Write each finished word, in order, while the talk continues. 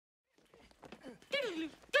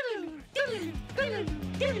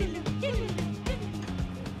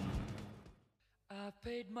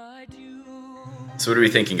So what are we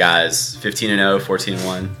thinking, guys? 15-0,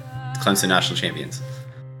 14-1, Clemson national champions.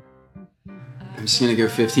 I'm just gonna go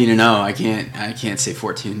 15-0. I can't say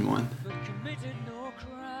 14-1.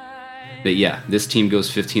 But yeah, this team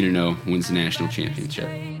goes 15-0, wins the national championship.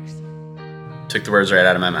 Took the words right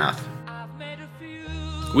out of my mouth.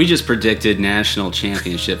 We just predicted national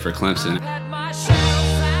championship for Clemson.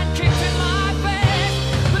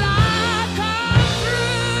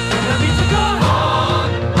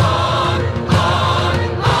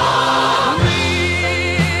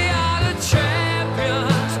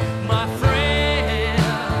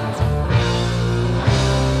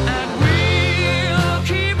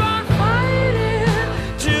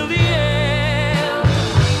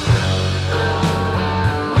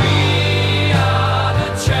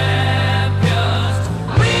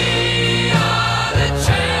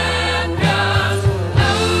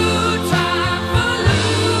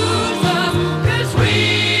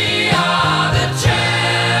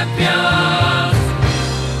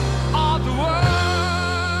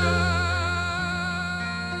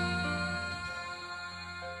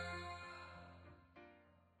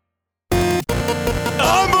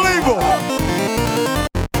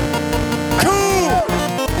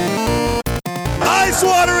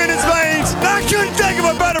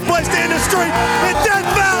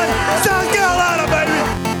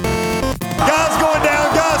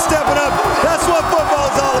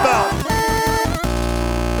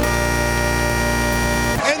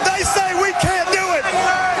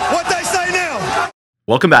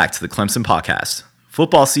 Welcome back to the Clemson Podcast.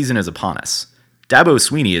 Football season is upon us. Dabo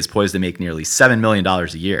Swinney is poised to make nearly $7 million a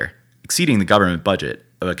year, exceeding the government budget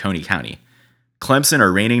of Oconee County. Clemson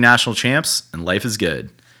are reigning national champs, and life is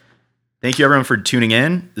good. Thank you, everyone, for tuning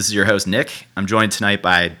in. This is your host, Nick. I'm joined tonight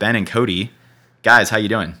by Ben and Cody. Guys, how you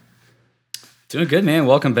doing? Doing good, man.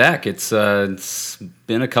 Welcome back. It's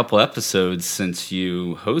been a couple episodes since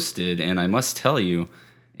you hosted, and I must tell you,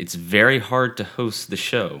 it's very hard to host the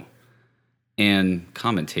show and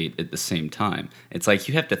commentate at the same time. It's like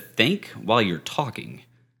you have to think while you're talking.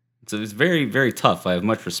 So it's very, very tough. I have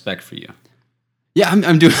much respect for you. Yeah,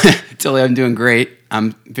 I'm doing Tilly. I'm doing great.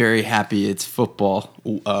 I'm very happy it's football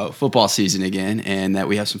season again, and that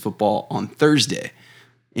we have some football on Thursday,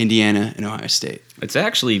 Indiana and Ohio State. It's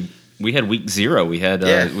actually we had week 0. We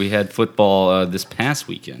had football this past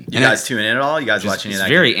weekend. You guys tuning in at all? You guys watching? It's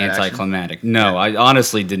very anticlimactic. No, I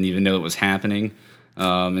honestly didn't even know it was happening.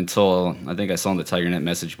 Until I think I saw on the TigerNet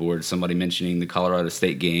message board somebody mentioning the Colorado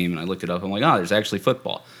State game, and I looked it up. I'm like, there's actually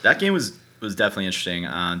football. That game was definitely interesting.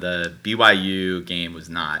 The BYU game was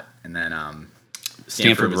not, and then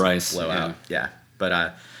Stanford was Rice blowout. Yeah.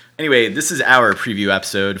 But anyway, this is our preview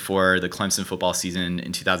episode for the Clemson football season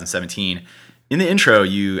in 2017. In the intro,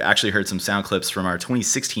 you actually heard some sound clips from our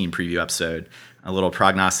 2016 preview episode, a little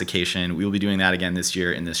prognostication. We will be doing that again this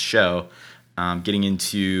year in this show. Getting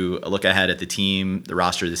into a look ahead at the team, the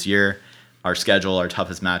roster this year, our schedule, our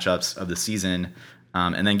toughest matchups of the season,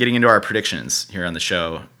 and then getting into our predictions here on the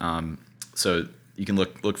show. So you can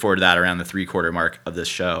look forward to that around the 3-quarter mark of this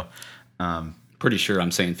show. Pretty sure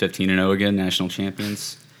I'm saying 15-0 again, national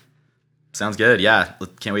champions. Sounds good. Yeah,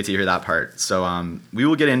 can't wait to hear that part. So we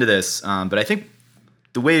will get into this, but I think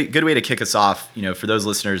good way to kick us off, for those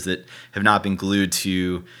listeners that have not been glued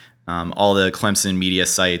to all the Clemson media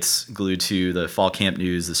sites, glued to the fall camp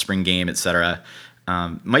news, the spring game, etc.,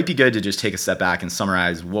 might be good to just take a step back and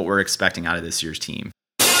summarize what we're expecting out of this year's team.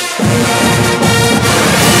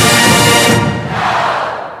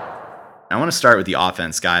 I want to start with the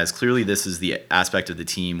offense, guys. Clearly, this is the aspect of the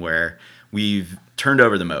team where we've turned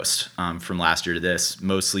over the most from last year to this,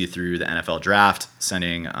 mostly through the NFL draft,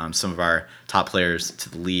 sending some of our top players to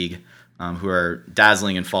the league. Who are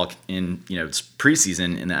dazzling in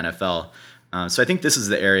preseason in the NFL. So I think this is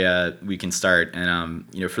the area we can start. And,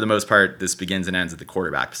 for the most part, this begins and ends at the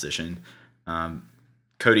quarterback position.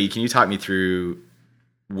 Cody, can you talk me through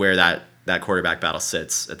where that quarterback battle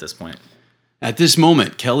sits at this point? At this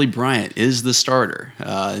moment, Kelly Bryant is the starter.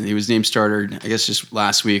 He was named starter, I guess, just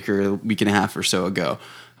last week or a week and a half or so ago.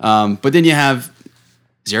 But then you have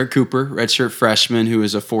Zerrick Cooper, redshirt freshman, who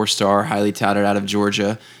is a 4-star, highly touted out of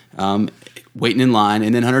Georgia, waiting in line,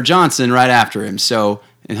 and then Hunter Johnson right after him.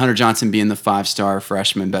 And Hunter Johnson being the 5-star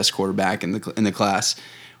freshman, best quarterback in the class.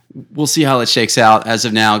 We'll see how it shakes out. As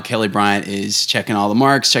of now, Kelly Bryant is checking all the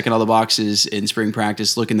marks, checking all the boxes in spring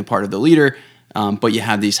practice, looking the part of the leader. But you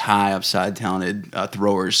have these high upside talented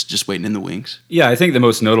throwers just waiting in the wings. Yeah, I think the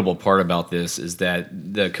most notable part about this is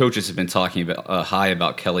that the coaches have been talking about high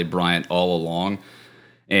about Kelly Bryant all along.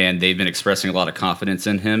 and they've been expressing a lot of confidence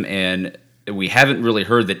in him, and we haven't really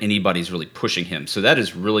heard that anybody's really pushing him. So that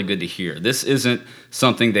is really good to hear. This isn't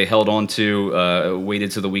something they held on to, waited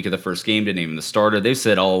to the week of the first game to name him the starter. They've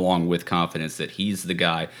said all along with confidence that he's the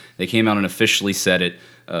guy. They came out and officially said it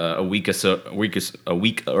a week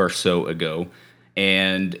or so ago,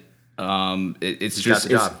 and he's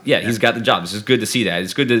got the job. It's just good to see that.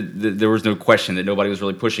 It's good that there was no question that nobody was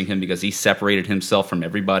really pushing him because he separated himself from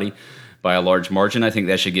everybody by a large margin. I think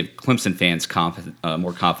that should give Clemson fans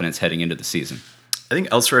more confidence heading into the season. I think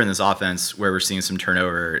elsewhere in this offense, where we're seeing some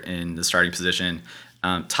turnover in the starting position,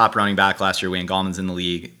 top running back last year, Wayne Gallman's in the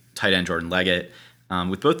league, tight end Jordan Leggett.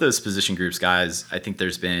 With both those position groups, guys, I think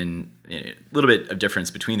there's been a little bit of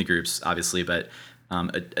difference between the groups, obviously, but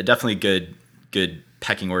a definitely good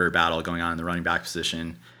pecking order battle going on in the running back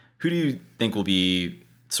position. Who do you think will be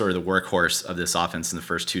sort of the workhorse of this offense in the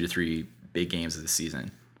first 2 to 3 big games of the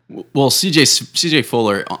season? Well, CJ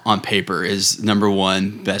Fuller on paper is number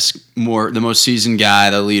one, the most seasoned guy,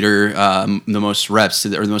 the leader, the most reps or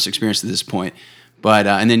the most experienced at this point. But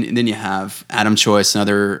and then you have Adam Choice,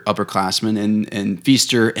 another upperclassman, and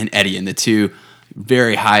Feaster and Etienne, the two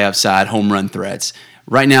very high upside home run threats.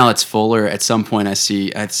 Right now it's Fuller. At some point I see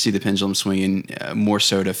the pendulum swinging more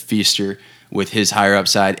so to Feaster with his higher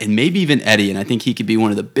upside, and maybe even Etienne. I think he could be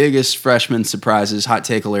one of the biggest freshman surprises. Hot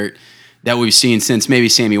take alert. That we've seen since maybe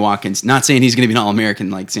Sammy Watkins. Not saying he's going to be an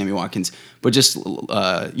All-American like Sammy Watkins, but just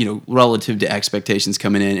relative to expectations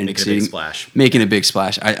coming in and exceeding, making a big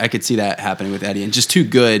splash. I could see that happening with Eddie, and just too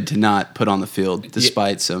good to not put on the field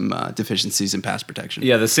despite some deficiencies in pass protection.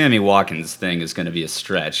 Yeah, the Sammy Watkins thing is going to be a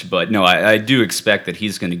stretch, but no, I do expect that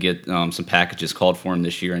he's going to get some packages called for him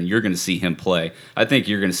this year, and you're going to see him play. I think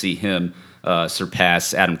you're going to see him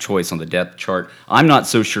surpass Adam Choice on the depth chart. I'm not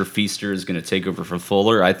so sure Feaster is going to take over for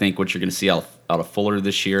Fuller. I think what you're going to see out of Fuller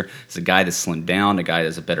this year is a guy that's slimmed down, a guy that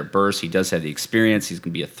has a better burst. He does have the experience. He's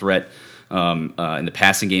going to be a threat in the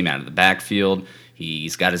passing game out of the backfield.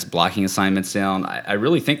 He's got his blocking assignments down. I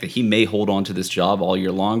really think that he may hold on to this job all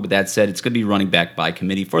year long, but that said, it's going to be running back by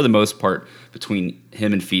committee for the most part between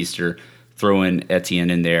him and Feaster. Throw in Etienne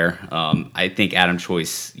in there. I think Adam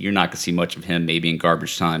Choice, you're not going to see much of him maybe in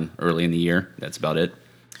garbage time early in the year. That's about it.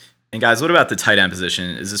 And guys, what about the tight end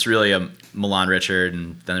position? Is this really a Milan Richard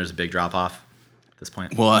and then there's a big drop-off at this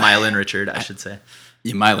point? Well, Milan Richard, I should say.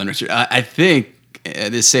 Yeah, Milan Richard. I think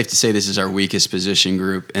it's safe to say this is our weakest position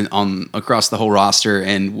group and across the whole roster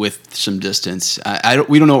and with some distance.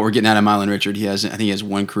 We don't know what we're getting out of Milan Richard. I think he has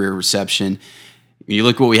one career reception. You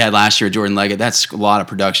look at what we had last year at Jordan Leggett, that's a lot of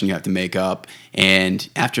production you have to make up. And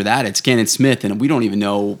after that, it's Cannon Smith, and we don't even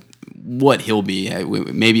know what he'll be.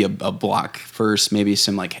 Maybe a block first, maybe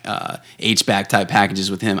some like H-back type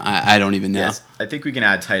packages with him. I don't even know. Yes, I think we can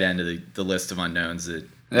add tight end to the list of unknowns.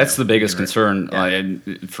 That's the biggest concern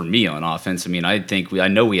for me on offense. I mean, I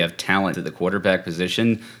know we have talent at the quarterback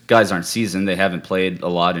position. Guys aren't seasoned. They haven't played a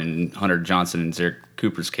lot. In Hunter Johnson and Zerrick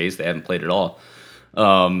Cooper's case, they haven't played at all.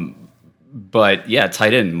 But yeah,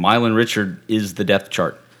 tight end, Milan Richard is the depth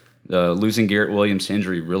chart. Losing Garrett Williams to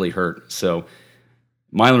injury really hurt. So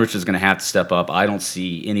Milan Richard is going to have to step up. I don't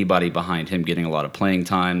see anybody behind him getting a lot of playing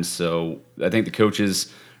time. So I think the coaches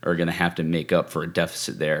are going to have to make up for a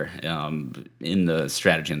deficit there in the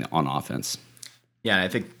strategy on offense. Yeah, and I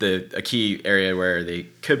think a key area where they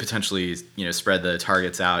could potentially spread the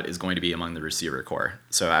targets out is going to be among the receiver core.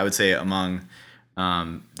 So I would say among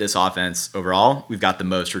this offense overall, we've got the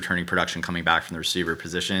most returning production coming back from the receiver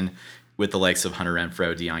position with the likes of Hunter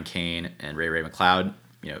Renfrow, Deion Kane, and Ray McLeod,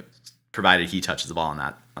 provided he touches the ball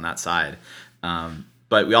on that side.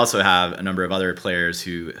 But we also have a number of other players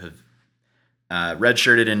who have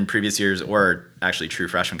redshirted in previous years or actually true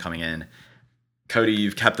freshmen coming in. Cody,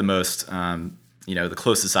 you've kept the most, the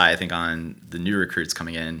closest eye, I think, on the new recruits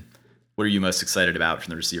coming in. What are you most excited about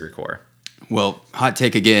from the receiver core? Well, hot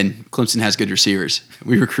take again, Clemson has good receivers.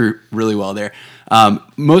 We recruit really well there.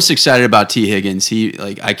 Most excited about T. Higgins.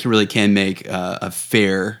 I really can make a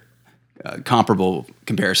fair, comparable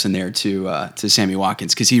comparison there to Sammy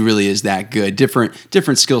Watkins because he really is that good.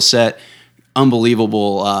 Different skill set,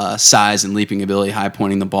 unbelievable size and leaping ability, high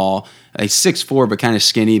pointing the ball. 6'4", but kind of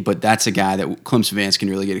skinny. But that's a guy that Clemson fans can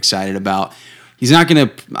really get excited about. He's not gonna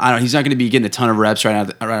be getting a ton of reps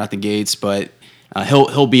right out the gates, but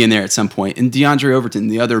he'll be in there at some point. And DeAndre Overton,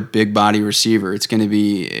 the other big body receiver, it's going to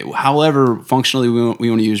be however functionally we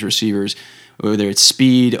want to use receivers, whether it's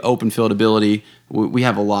speed, open field ability. We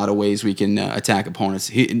have a lot of ways we can attack opponents.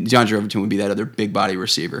 DeAndre Overton would be that other big body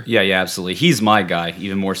receiver. Yeah, absolutely. He's my guy,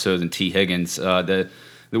 even more so than T. Higgins.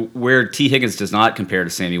 Where T. Higgins does not compare to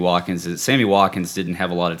Sammy Watkins is Sammy Watkins didn't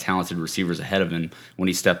have a lot of talented receivers ahead of him when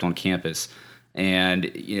he stepped on campus. And,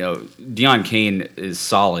 Deion Kane is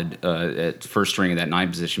solid at first string in that 9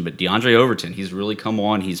 position, but DeAndre Overton, he's really come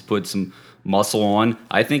on. He's put some muscle on.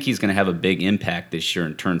 I think he's going to have a big impact this year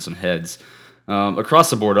and turn some heads.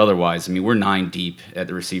 Across the board otherwise, we're 9 deep at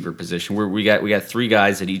the receiver position. We got 3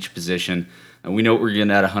 guys at each position. And we know what we're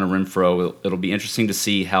getting out of Hunter Renfrow. It'll be interesting to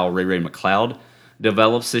see how Ray McLeod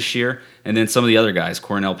develops this year. And then some of the other guys,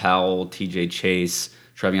 Cornell Powell, TJ Chase,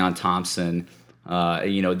 Trevion Thompson,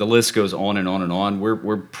 the list goes on and on and on.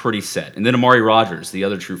 We're pretty set. And then Amari Rodgers, the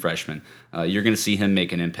other true freshman, you're going to see him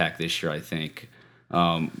make an impact this year, I think.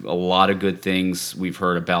 A lot of good things we've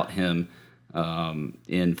heard about him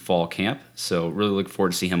in fall camp. So really look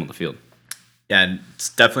forward to see him on the field. Yeah, and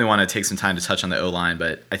definitely want to take some time to touch on the O-line,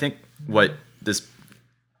 but I think what this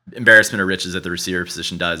embarrassment of riches at the receiver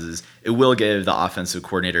position does is it will give the offensive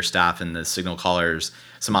coordinator staff and the signal callers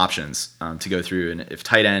some options to go through. And if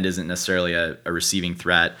tight end isn't necessarily a receiving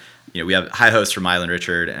threat, we have high hopes for Mylan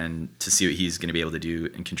Richard and to see what he's going to be able to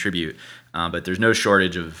do and contribute. But there's no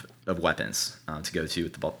shortage of weapons to go to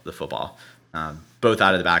with the football, both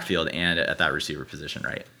out of the backfield and at that receiver position,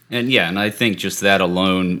 right? And I think just that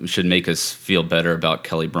alone should make us feel better about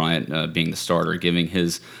Kelly Bryant being the starter, giving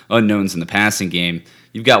his unknowns in the passing game.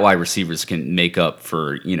 You've got wide receivers can make up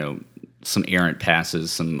for, some errant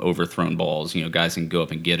passes, some overthrown balls. Guys can go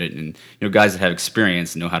up and get it, and guys that have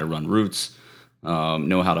experience know how to run routes,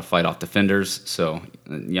 know how to fight off defenders. So,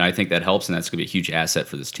 I think that helps, and that's going to be a huge asset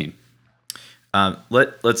for this team.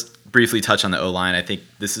 Let's briefly touch on the O-line. I think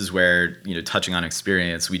this is where, touching on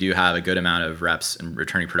experience, we do have a good amount of reps and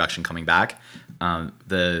returning production coming back.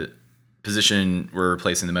 The position we're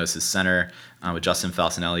replacing the most is center, with Justin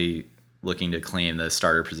Falcinelli looking to claim the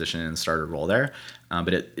starter position and starter role there.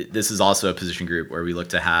 But this is also a position group where we look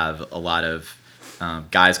to have a lot of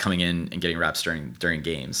guys coming in and getting reps during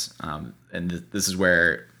games. And this is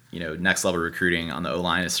where, next level recruiting on the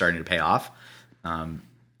O-line is starting to pay off.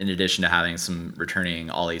 In addition to having some returning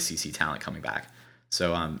all-ACC talent coming back.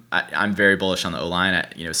 So I'm very bullish on the O-line.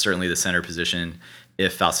 Certainly the center position,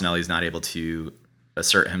 if Falcinelli is not able to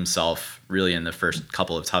assert himself really in the first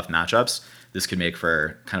couple of tough matchups, this could make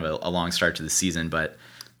for kind of a long start to the season. But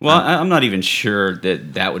I'm not even sure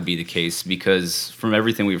that would be the case, because from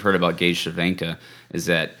everything we've heard about Gage Cervenka is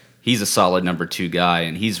that he's a solid number 2 guy,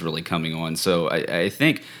 and he's really coming on. So I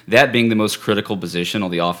think that being the most critical position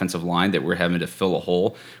on the offensive line that we're having to fill a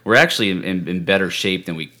hole, we're actually in better shape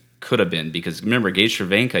than we could have been, because remember, Gage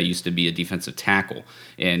Cervenka used to be a defensive tackle,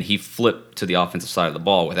 and he flipped to the offensive side of the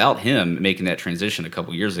ball. Without him making that transition a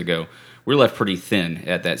couple years ago, we're left pretty thin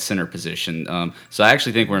at that center position. So I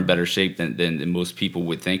actually think we're in better shape than most people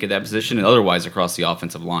would think at that position. And otherwise, across the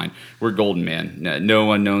offensive line, we're golden, man.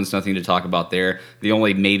 No unknowns, nothing to talk about there. The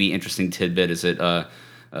only maybe interesting tidbit is that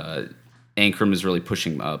Ankrum is really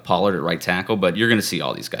pushing Pollard at right tackle, but you're going to see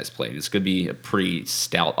all these guys play. It's going to be a pretty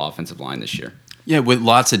stout offensive line this year. Yeah, with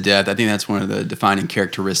lots of depth. I think that's one of the defining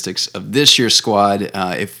characteristics of this year's squad.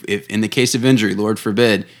 If in the case of injury, Lord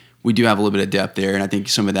forbid, we do have a little bit of depth there, and I think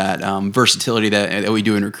some of that versatility that we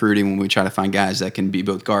do in recruiting when we try to find guys that can be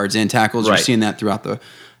both guards and tackles. Right. We're seeing that throughout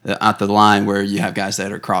the line, where you have guys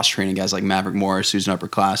that are cross-training, guys like Maverick Morris, who's an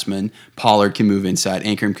upperclassman. Pollard can move inside.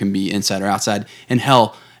 Ankrum can be inside or outside. And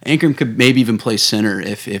hell, Ankrum could maybe even play center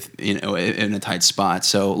if in a tight spot.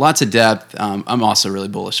 So lots of depth. I'm also really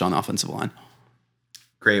bullish on the offensive line.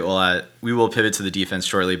 Great. Well, we will pivot to the defense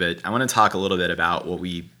shortly, but I want to talk a little bit about what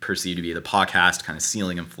we perceive to be the podcast kind of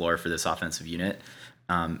ceiling and floor for this offensive unit.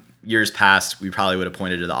 Years past, we probably would have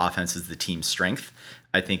pointed to the offense as the team's strength.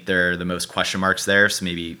 I think there are the most question marks there. So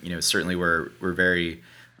maybe, certainly we're very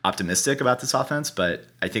optimistic about this offense, but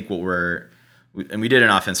I think we did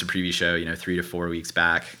an offensive preview show, 3 to 4 weeks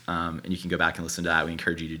back, and you can go back and listen to that. We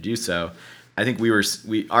encourage you to do so. I think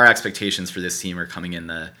our expectations for this team are coming in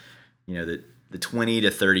the 20 to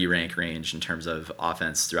 30 rank range in terms of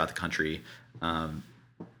offense throughout the country.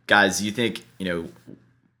 Guys, you think, in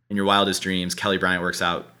your wildest dreams, Kelly Bryant works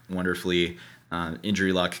out wonderfully,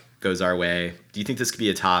 injury luck goes our way. Do you think this could be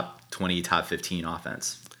a top 20, top 15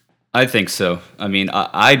 offense? I think so.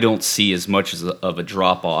 I don't see as much of a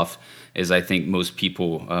drop-off as I think most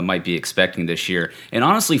people might be expecting this year. And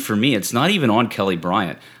honestly, for me, it's not even on Kelly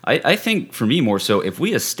Bryant. I think, for me, more so, if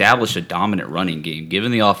we establish a dominant running game,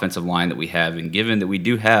 given the offensive line that we have, and given that we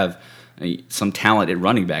do have some talent at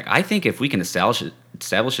running back, I think if we can establish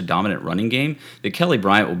a dominant running game, that Kelly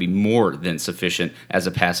Bryant will be more than sufficient as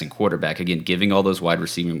a passing quarterback. Again, giving all those wide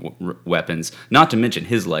receiving weapons, not to mention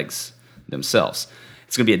his legs themselves.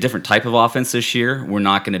 It's going to be a different type of offense this year. We're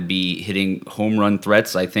not going to be hitting home run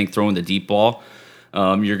threats, I think, throwing the deep ball.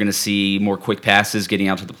 You're going to see more quick passes getting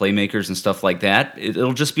out to the playmakers and stuff like that.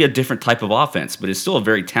 It'll just be a different type of offense, but it's still a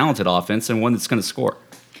very talented offense and one that's going to score.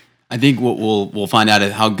 I think what we'll find out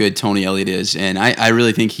is how good Tony Elliott is, and I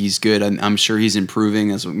really think he's good. I'm sure he's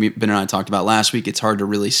improving, as Ben and I talked about last week. It's hard to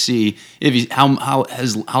really see if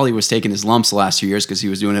how he was taking his lumps the last 2 years because he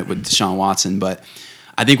was doing it with Deshaun Watson. But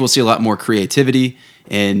I think we'll see a lot more creativity,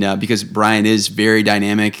 and because Bryant is very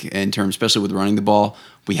dynamic in terms, especially with running the ball,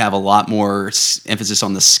 we have a lot more emphasis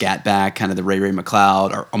on the scat back, kind of the Ray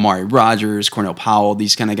McCloud, or Amari Rogers, Cornell Powell,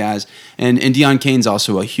 these kind of guys. And Deion Kane's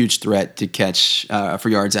also a huge threat to catch for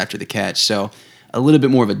yards after the catch. So a little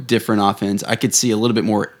bit more of a different offense. I could see a little bit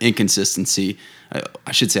more inconsistency.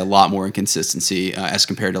 I should say a lot more inconsistency as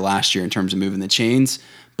compared to last year in terms of moving the chains.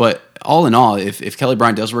 But all in all, if Kelly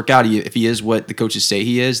Bryant does work out, if he is what the coaches say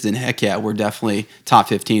he is, then heck yeah, we're definitely top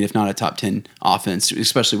 15, if not a top 10 offense,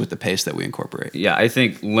 especially with the pace that we incorporate. Yeah, I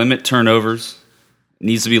think limit turnovers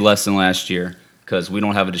needs to be less than last year because we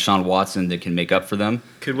don't have a Deshaun Watson that can make up for them.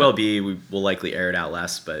 Could well be. We will likely air it out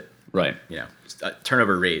less, but right,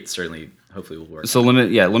 turnover rate certainly. Hopefully will work. So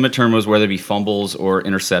limit turnovers, whether it be fumbles or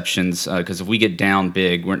interceptions, because if we get down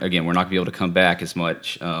big, we're not going to be able to come back as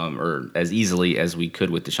much or as easily as we could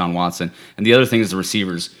with Deshaun Watson. And the other thing is the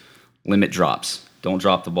receivers limit drops. Don't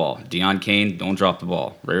drop the ball. Deion Kane, don't drop the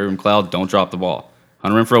ball. Ray McCloud, don't drop the ball.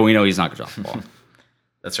 Hunter Renfrow, we know he's not going to drop the ball.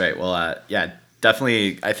 That's right. Well,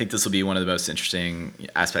 definitely. I think this will be one of the most interesting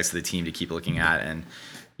aspects of the team to keep looking at, and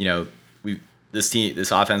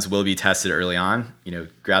this offense will be tested early on.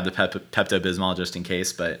 Grab the Pepto-Bismol just in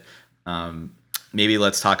case, but maybe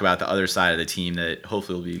let's talk about the other side of the team that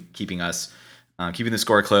hopefully will be keeping the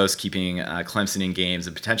score close, keeping Clemson in games,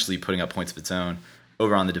 and potentially putting up points of its own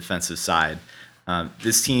over on the defensive side.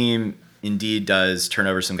 This team indeed does turn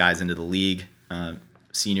over some guys into the league.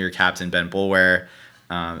 Senior captain Ben Boulware,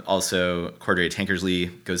 also Cordrea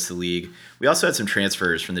Tankersley goes to the league. We also had some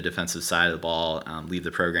transfers from the defensive side of the ball leave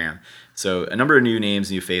the program. So a number of new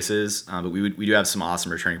names, new faces, but we do have some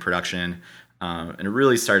awesome returning production. And it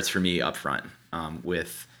really starts for me up front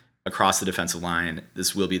with across the defensive line.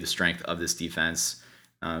 This will be the strength of this defense.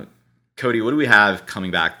 Cody, what do we have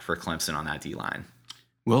coming back for Clemson on that D-line?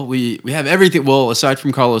 Well, we have everything. Well, aside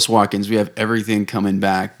from Carlos Watkins, we have everything coming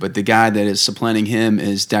back. But the guy that is supplanting him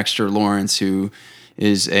is Dexter Lawrence, who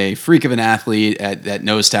is a freak of an athlete at that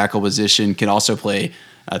nose tackle position, can also play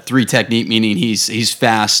three technique, meaning he's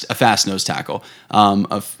fast, a fast nose tackle.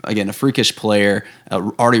 Again, a freakish player,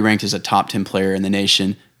 already ranked as a top 10 player in the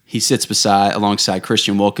nation. He sits alongside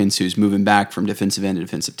Christian Wilkins, who's moving back from defensive end to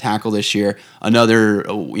defensive tackle this year. Another,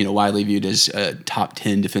 widely viewed as a top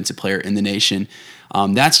 10 defensive player in the nation.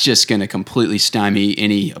 That's just going to completely stymie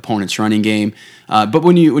any opponent's running game. But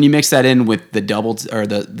when you mix that in with the double or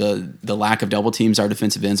the lack of double teams our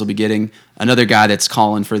defensive ends will be getting, another guy that's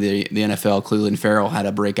calling for the NFL, Clelin Ferrell, had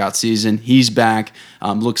a breakout season. He's back,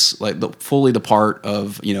 looks like fully the part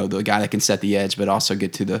of the guy that can set the edge, but also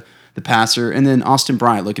get to the passer. And then Austin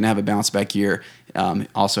Bryant looking to have a bounce back year.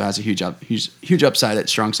 Also has a huge upside at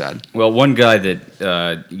strong side. Well, one guy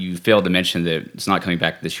that you failed to mention that is not coming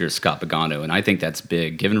back this year is Scott Pagano, and I think that's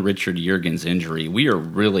big. Given Richard Juergens' injury, we are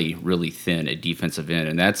really, really thin at defensive end,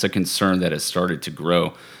 and that's a concern that has started to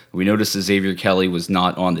grow. We noticed that Xavier Kelly was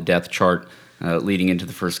not on the depth chart leading into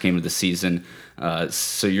the first game of the season.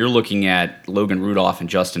 So you're looking at Logan Rudolph and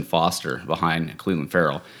Justin Foster behind Clelin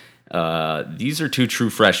Ferrell. These are two true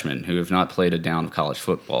freshmen who have not played a down of college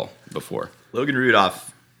football before. Logan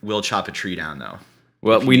Rudolph will chop a tree down, though.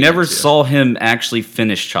 Well, we never saw him actually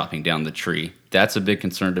finish chopping down the tree. That's a big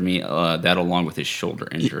concern to me, that along with his shoulder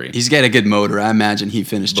injury. He's got a good motor. I imagine he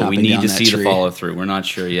finished chopping down that tree. But we need to see the follow-through. We're not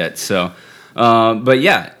sure yet. So, but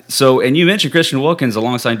yeah. So, and you mentioned Christian Wilkins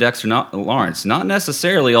alongside Dexter Lawrence. Not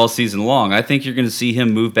necessarily all season long. I think you're going to see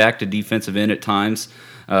him move back to defensive end at times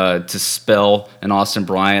to spell an Austin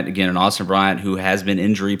Bryant. Again, an Austin Bryant who has been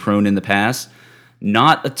injury-prone in the past.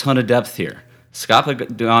 Not a ton of depth here. Scott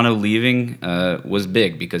Pagano leaving was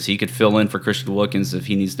big because he could fill in for Christian Wilkins if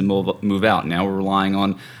he needs to move out. Now we're relying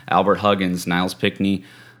on Albert Huggins, Niles Pickney,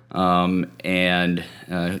 and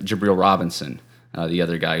Jabril Robinson, the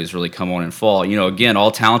other guy who's really come on and fall. Again,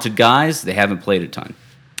 all talented guys. They haven't played a ton.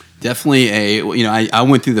 Definitely I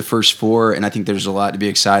went through the first four, and I think there's a lot to be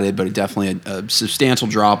excited, but definitely a substantial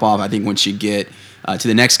drop-off, I think, once you get to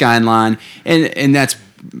the next guy in line. And that's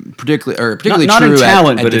particularly not true in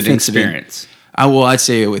talent, at but in defensive experience. I'd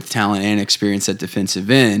say with talent and experience at defensive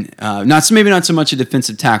end. Maybe not so much a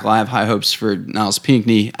defensive tackle. I have high hopes for Niles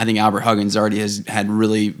Pinkney. I think Albert Huggins already has had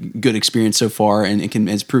really good experience so far and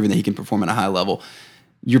has proven that he can perform at a high level.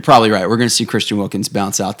 you're probably right. We're going to see Christian Wilkins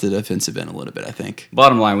bounce out to the defensive end a little bit, I think.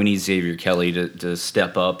 Bottom line, we need Xavier Kelly to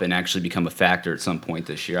step up and actually become a factor at some point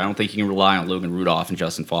this year. I don't think you can rely on Logan Rudolph and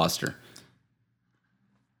Justin Foster.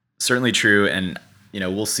 Certainly true, and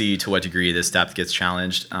we'll see to what degree this depth gets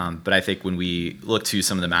challenged. But I think when we look to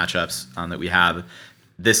some of the matchups that we have,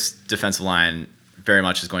 this defensive line very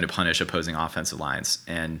much is going to punish opposing offensive lines.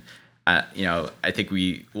 And I think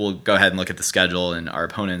we will go ahead and look at the schedule and our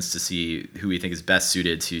opponents to see who we think is best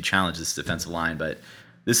suited to challenge this defensive line. But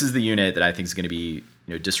this is the unit that I think is going to be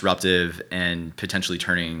disruptive and potentially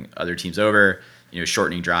turning other teams over,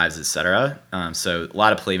 shortening drives, etc. So a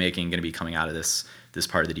lot of playmaking going to be coming out of this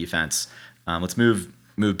part of the defense. Let's move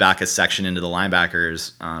back a section into the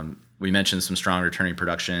linebackers. We mentioned some strong returning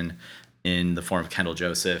production in the form of Kendall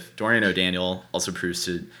Joseph. Dorian O'Daniel also proves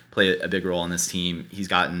to play a big role on this team. He's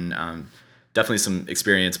gotten definitely some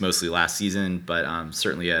experience mostly last season, but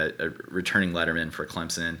certainly a returning letterman for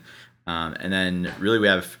Clemson. And then really we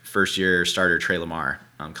have first-year starter Trey Lamar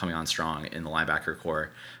coming on strong in the linebacker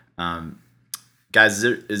core. Guys,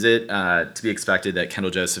 is it to be expected that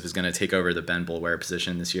Kendall Joseph is going to take over the Ben Boulware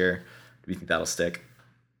position this year? Do you think that'll stick?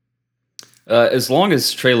 As long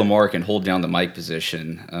as Trey Lamar can hold down the Mike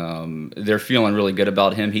position, they're feeling really good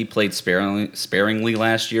about him. He played sparingly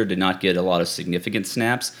last year, did not get a lot of significant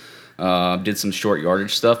snaps, did some short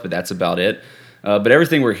yardage stuff, but that's about it. But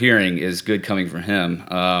everything we're hearing is good coming from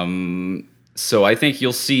him. So I think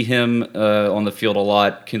you'll see him on the field a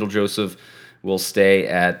lot. Kendall Joseph will stay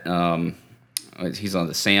at, he's on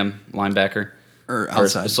the Sam linebacker. Or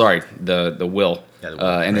outside. The Will. Yeah, the Will,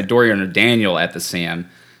 and then Dorian O'Daniel at the Sam.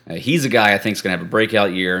 He's a guy I think is going to have a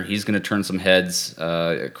breakout year. He's going to turn some heads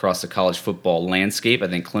across the college football landscape. I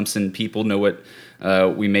think Clemson people know what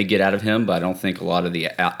we may get out of him, but I don't think a lot of the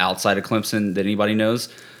outside of Clemson that anybody knows.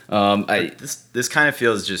 This kind of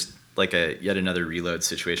feels just like yet another reload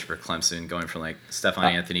situation for Clemson, going from like Stephon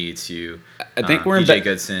Anthony to I think we're BJ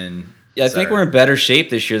Goodson. Yeah, I think we're in better shape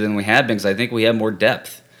this year than we have been because I think we have more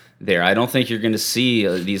depth there. I don't think you're going to see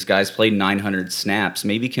these guys play 900 snaps.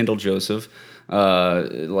 Maybe Kendall Joseph.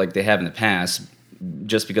 Like they have in the past,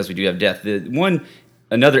 just because we do have depth.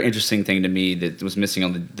 Another interesting thing to me that was missing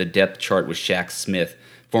on the depth chart was Shaq Smith,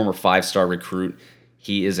 former 5-star recruit.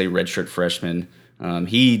 He is a redshirt freshman.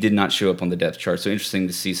 He did not show up on the depth chart, so interesting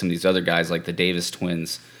to see some of these other guys like the Davis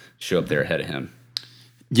twins show up there ahead of him.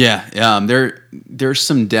 Yeah, there's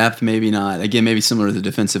some depth, maybe not. Again, maybe similar to the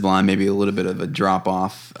defensive line, maybe a little bit of a drop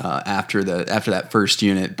off after that first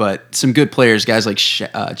unit, but some good players, guys like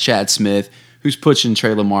Chad Smith, who's pushing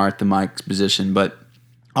Trey Lamar at the Mike's position. But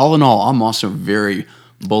all in all, I'm also very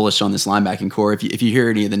bullish on this linebacking core. If you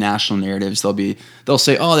hear any of the national narratives, they'll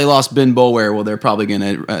say, "Oh, they lost Ben Boulware. Well, they're probably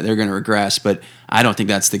gonna regress." But I don't think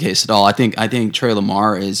that's the case at all. I think Trey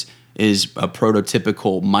Lamar is a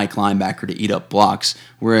prototypical Mike linebacker to eat up blocks,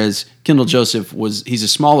 whereas Kendall Joseph he's a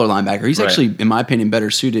smaller linebacker. He's actually, in my opinion,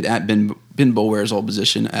 better suited at Ben Boulware's old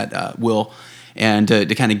position at Will, and to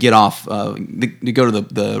kind of get off, to go to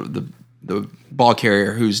the ball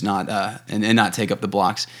carrier who's not and not take up the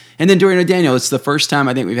blocks. And then Dorian O'Daniel, it's the first time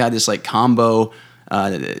I think we've had this like combo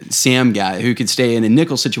Sam guy who can stay in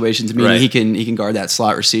nickel situations, meaning he can guard that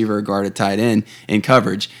slot receiver, guard a tight end in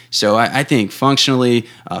coverage. So I think functionally,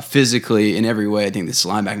 physically, in every way, I think this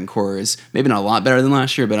linebacking core is maybe not a lot better than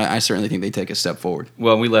last year, but I certainly think they take a step forward.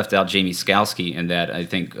 Well, we left out Jamie Skowski in that. I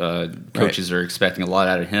think coaches are expecting a lot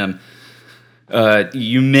out of him.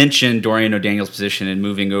 You mentioned Dorian O'Daniel's position and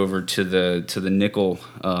moving over to the nickel.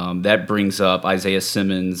 That brings up Isaiah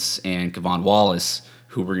Simmons and Kevon Wallace,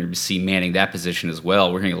 who we're going to see manning that position as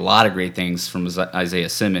well. We're hearing a lot of great things from Isaiah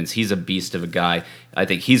Simmons. He's a beast of a guy. I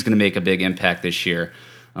think he's going to make a big impact this year.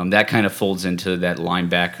 That kind of folds into that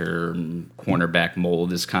linebacker, cornerback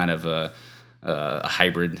mold, is kind of a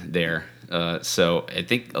hybrid there. So I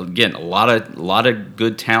think, again, a lot of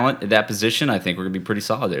good talent at that position. I think we're going to be pretty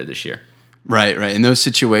solid there this year. Right. In those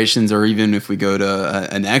situations, or even if we go to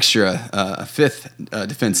an extra fifth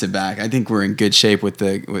defensive back, I think we're in good shape with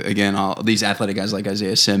all these athletic guys like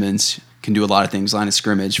Isaiah Simmons can do a lot of things, line of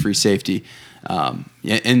scrimmage, free safety.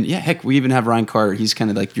 Heck, we even have Ryan Carter. He's kind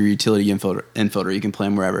of like your utility infielder. You can play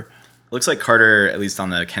him wherever. Looks like Carter, at least on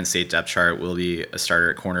the Kent State depth chart, will be a starter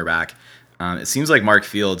at cornerback. It seems like Mark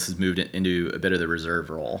Fields has moved into a bit of the reserve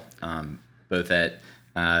role, both at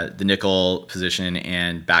the nickel position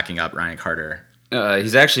and backing up Ryan Carter.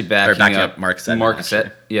 He's actually backing up Marcus Edmond.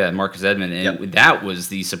 Marcus Edmond, and that was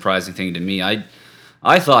the surprising thing to me.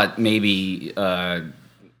 I thought maybe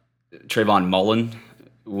Trayvon Mullen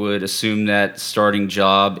would assume that starting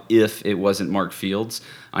job if it wasn't Mark Fields.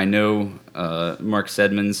 I know Marcus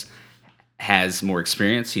Edmonds has more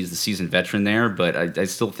experience. He's the seasoned veteran there, but I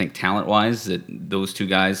still think talent-wise that those two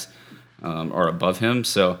guys are above him.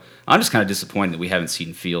 So I'm just kind of disappointed that we haven't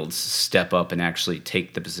seen Fields step up and actually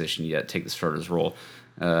take the position yet, take the starter's role.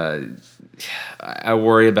 I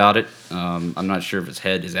worry about it. I'm not sure if his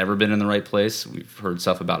head has ever been in the right place. We've heard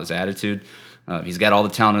stuff about his attitude. He's got all the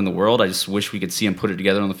talent in the world. I just wish we could see him put it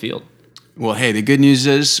together on the field. Well, hey, the good news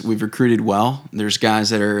is we've recruited well. There's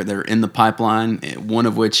guys that are in the pipeline, one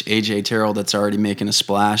of which, A.J. Terrell, that's already making a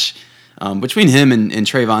splash. Between him and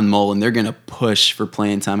Trayvon Mullen, they're going to push for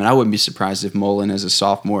playing time. And I wouldn't be surprised if Mullen, as a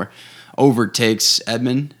sophomore, overtakes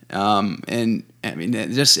Edmond. And I mean,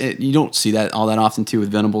 you don't see that all that often too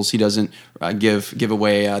with Venables. He doesn't give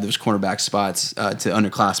away those cornerback spots to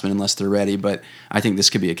underclassmen unless they're ready. But I think this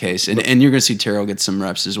could be a case, and you're going to see Terrell get some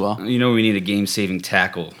reps as well. You know, we need a game-saving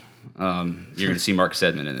tackle. You're going to see Marcus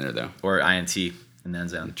Edmond in there, though, or INT in the end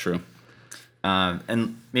zone. True.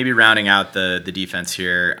 And maybe rounding out the defense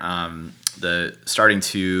here, the starting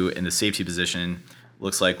two in the safety position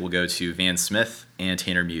looks like we'll go to Van Smith and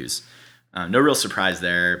Tanner Muse. No real surprise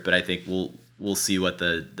there, but I think we'll see what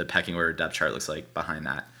the pecking order depth chart looks like behind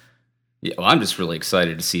that. Yeah, well, I'm just really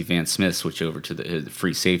excited to see Van Smith switch over to the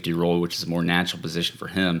free safety role, which is a more natural position for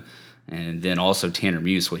him. And then also Tanner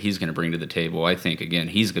Muse, what he's going to bring to the table. I think, again,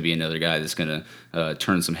 he's going to be another guy that's going to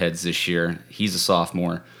turn some heads this year. He's a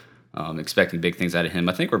sophomore. Expecting big things out of him.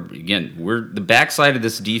 I think we're the backside of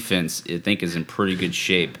this defense, I think, is in pretty good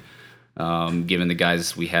shape, given the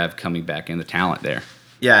guys we have coming back and the talent there.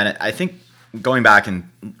 Yeah, and I think going back and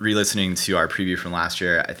re-listening to our preview from last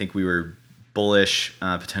year, I think we were bullish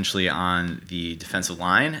potentially on the defensive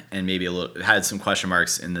line and maybe had some question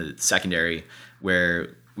marks in the secondary where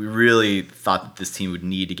we really thought that this team would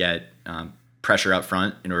need to get pressure up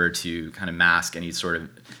front in order to kind of mask any sort of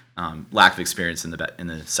lack of experience in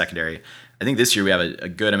the secondary. I think this year we have a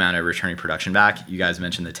good amount of returning production back. You guys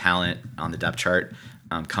mentioned the talent on the depth chart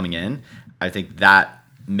coming in. I think that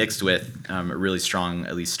mixed with a really strong,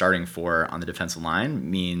 at least starting four on the defensive line,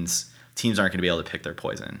 means teams aren't going to be able to pick their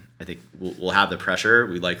poison. I think we'll have the pressure.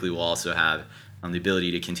 We likely will also have the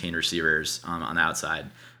ability to contain receivers on the outside.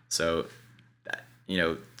 So,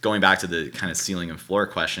 going back to the kind of ceiling and floor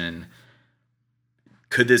question,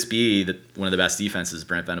 could this be one of the best defenses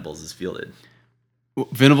Brent Venables has fielded?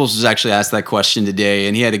 Venables was actually asked that question today,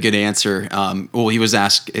 and he had a good answer. He was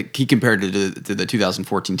asked. He compared it to the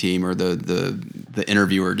 2014 team, or the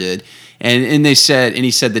interviewer did, and he said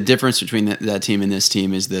the difference between that team and this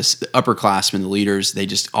team is this: the upperclassmen, the leaders, they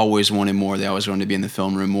just always wanted more. They always wanted to be in the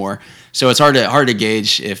film room more. So it's hard to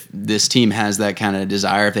gauge if this team has that kind of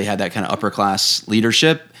desire, if they had that kind of upper class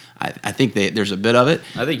leadership. I think there's a bit of it.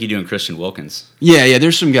 I think you're doing Christian Wilkins. Yeah,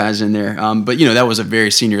 there's some guys in there. But that was a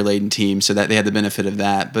very senior laden team, so that they had the benefit of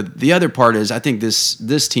that. But the other part is I think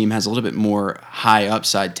this team has a little bit more high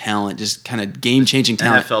upside talent, just kind of game changing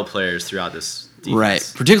talent. NFL players throughout this defense.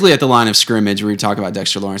 Right. Particularly at the line of scrimmage where we talk about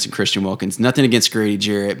Dexter Lawrence and Christian Wilkins. Nothing against Grady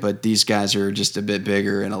Jarrett, but these guys are just a bit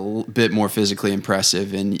bigger and a bit more physically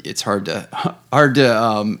impressive, and it's hard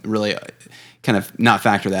to really kind of not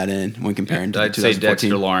factor that in when comparing to I'd 2014. say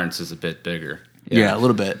Dexter Lawrence is a bit bigger. Yeah, a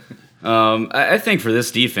little bit. I think for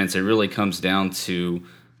this defense, it really comes down to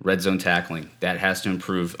red zone tackling. That has to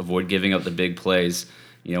improve. Avoid giving up the big plays.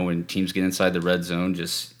 When teams get inside the red zone,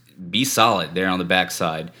 just be solid there on the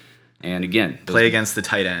backside. And again, play against the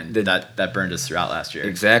tight end that burned us throughout last year.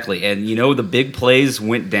 Exactly. And the big plays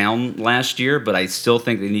went down last year, but I still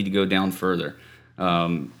think they need to go down further.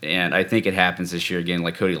 And I think it happens this year again,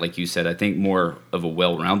 like Cody, like you said. I think more of a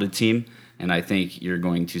well-rounded team, and I think you're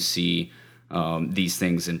going to see these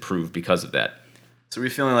things improve because of that. So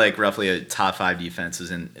we're feeling like roughly a top 5 defense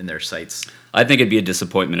is in their sights. I think it'd be a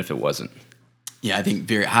disappointment if it wasn't. Yeah, I think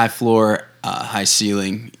very high floor, high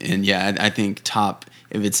ceiling, and I think top.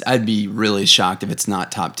 I'd be really shocked if it's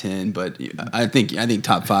not top 10, but I think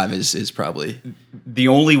top 5 is probably the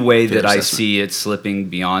only way that assessment. I see it slipping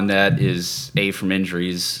beyond that is A, from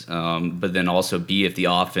injuries, but then also B, if the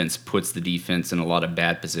offense puts the defense in a lot of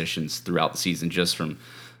bad positions throughout the season just from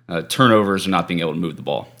turnovers or not being able to move the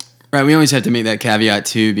ball. Right, we always have to make that caveat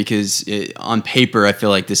too, because on paper I feel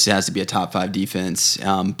like this has to be a top 5 defense.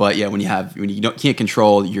 But yeah, when you can't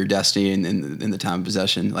control your destiny in the time of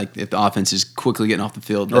possession, like if the offense is quickly getting off the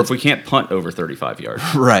field, or if we can't punt over 35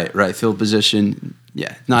 yards. Right, field position.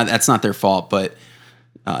 Yeah, that's not their fault. But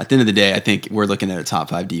at the end of the day, I think we're looking at a top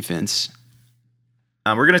 5 defense.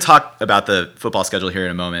 We're going to talk about the football schedule here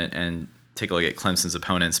in a moment and take a look at Clemson's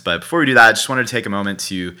opponents. But before we do that, I just wanted to take a moment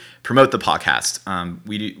to promote the podcast.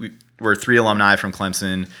 We're 3 alumni from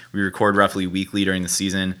Clemson. We record roughly weekly during the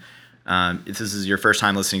season. If this is your first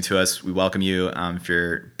time listening to us, we welcome you. If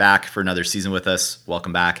you're back for another season with us,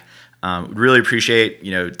 welcome back. We'd really appreciate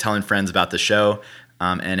telling friends about the show,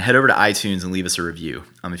 and head over to iTunes and leave us a review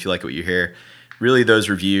if you like what you hear. Really, those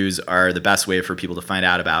reviews are the best way for people to find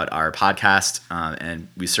out about our podcast, and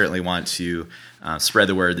we certainly want to spread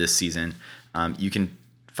the word this season. You can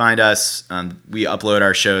find us. We upload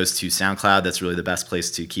our shows to SoundCloud. That's really the best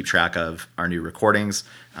place to keep track of our new recordings.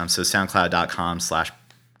 So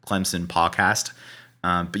SoundCloud.com/Clemson Podcast.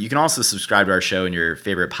 But you can also subscribe to our show in your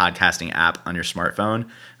favorite podcasting app on your smartphone.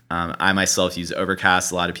 I myself use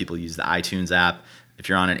Overcast. A lot of people use the iTunes app. If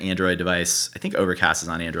you're on an Android device, I think Overcast is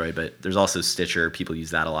on Android, but there's also Stitcher. People use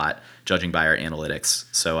that a lot, judging by our analytics.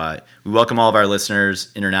 So we welcome all of our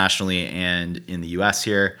listeners internationally and in the U.S.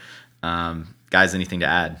 here. Guys, anything to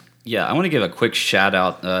add? Yeah, I want to give a quick shout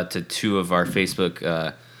out to two of our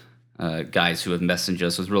Facebook guys who have messaged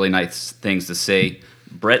us with really nice things to say.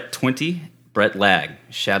 Brett20, Brett Lag.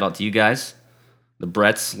 Shout out to you guys. The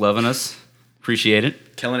Bretts loving us. Appreciate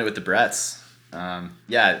it. Killing it with the Bretts.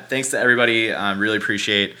 Thanks to everybody. Really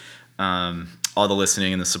appreciate all the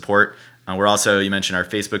listening and the support. We're also, you mentioned our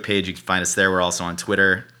Facebook page. You can find us there. We're also on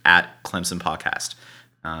Twitter at Clemson Podcast.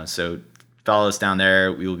 So follow us down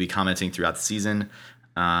there. We will be commenting throughout the season.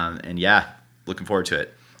 Looking forward to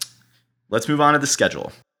it. Let's move on to the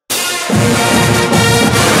schedule.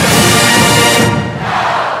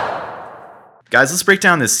 Guys, let's break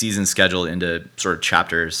down this season schedule into sort of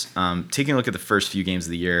chapters. Taking a look at the first few games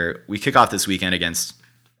of the year, we kick off this weekend against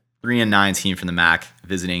 3-9 team from the MAC,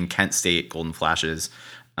 visiting Kent State Golden Flashes.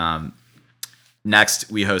 Next,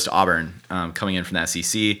 we host Auburn, coming in from the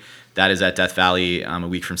SEC. That is at Death Valley a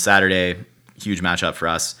week from Saturday. Huge matchup for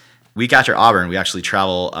us. Week after Auburn, we actually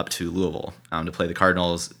travel up to Louisville to play the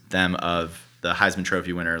Cardinals, them of the Heisman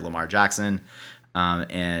Trophy winner Lamar Jackson.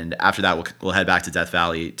 And after that, we'll head back to Death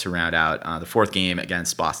Valley to round out the fourth game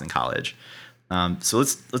against Boston College. So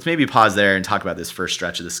let's maybe pause there and talk about this first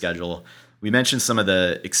stretch of the schedule. We mentioned some of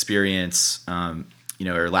the experience,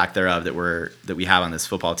 or lack thereof that we have on this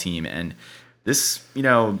football team, and this,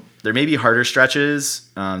 there may be harder stretches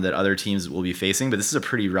that other teams will be facing, but this is a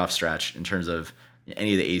pretty rough stretch in terms of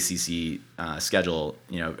any of the ACC schedule,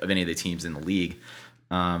 of any of the teams in the league.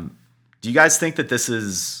 Do you guys think that this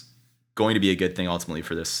is going to be a good thing ultimately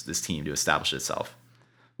for this team to establish itself?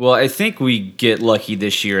 Well, I think we get lucky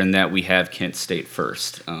this year in that we have Kent State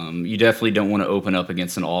first. You definitely don't want to open up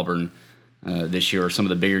against an Auburn this year or some of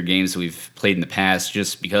the bigger games that we've played in the past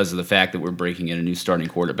just because of the fact that we're breaking in a new starting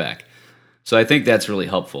quarterback. So I think that's really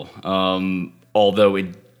helpful. Although it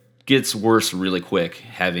gets worse really quick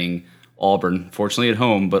having Auburn, fortunately at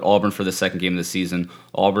home, but Auburn for the second game of the season.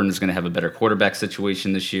 Auburn is going to have a better quarterback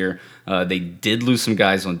situation this year. They did lose some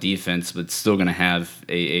guys on defense, but still going to have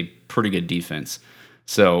a pretty good defense.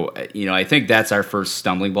 So, I think that's our first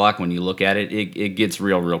stumbling block when you look at it. It gets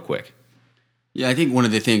real quick. Yeah, I think one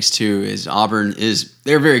of the things too is Auburn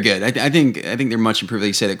they're very good. I think they're much improved. Like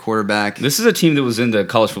you said, at quarterback. This is a team that was in the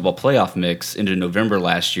college football playoff mix into November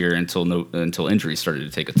last year until injuries started to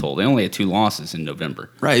take a toll. They only had 2 losses in November.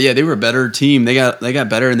 Right. Yeah, they were a better team. They got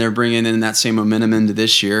better, and they're bringing in that same momentum into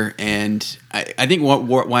this year. And I think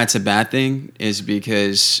why it's a bad thing is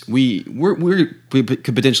because we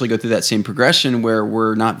could potentially go through that same progression where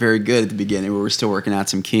we're not very good at the beginning, where we're still working out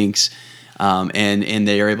some kinks, and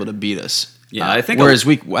they are able to beat us. Yeah, I think. Whereas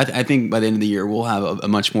I think by the end of the year we'll have a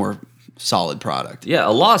much more solid product. Yeah,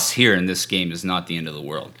 a loss here in this game is not the end of the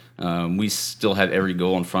world. We still have every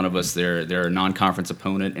goal in front of us. They're a non-conference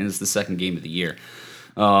opponent, and it's the second game of the year.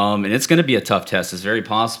 And it's going to be a tough test. It's very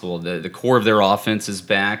possible. The core of their offense is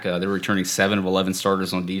back. They're returning 7 of 11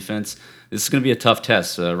 starters on defense. This is going to be a tough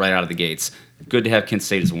test right out of the gates. Good to have Kent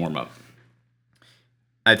State as a warm-up.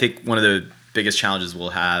 I think one of the biggest challenges we'll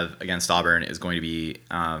have against Auburn is going to be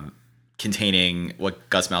containing what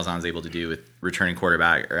Gus Malzahn is able to do with returning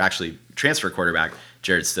quarterback, or actually transfer quarterback,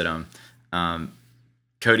 Jarrett Stidham.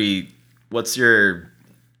 Cody, what's your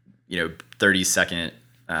 30-second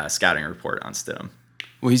scouting report on Stidham?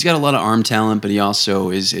 Well, he's got a lot of arm talent, but he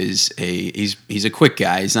also he's a quick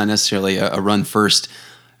guy. He's not necessarily a run first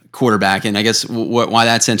quarterback, and I guess why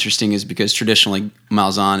that's interesting is because traditionally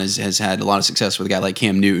Malzahn has had a lot of success with a guy like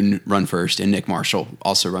Cam Newton run first and Nick Marshall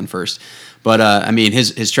also run first. But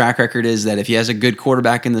his track record is that if he has a good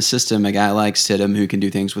quarterback in the system, a guy like Stidham who can do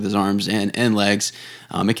things with his arms and legs,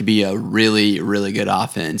 it could be a really, really good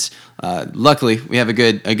offense. Luckily, we have a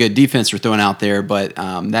good defense we're throwing out there, but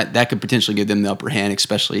that could potentially give them the upper hand,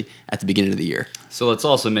 especially at the beginning of the year. So let's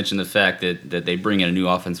also mention the fact that they bring in a new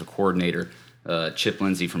offensive coordinator Chip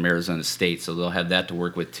Lindsey from Arizona State, so they'll have that to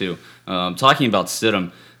work with too. Talking about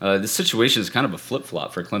Stidham, this situation is kind of a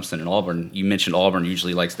flip-flop for Clemson and Auburn. You mentioned Auburn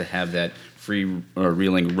usually likes to have that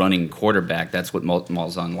free-reeling running quarterback. That's what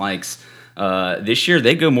Malzahn likes. This year,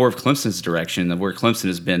 they go more of Clemson's direction than where Clemson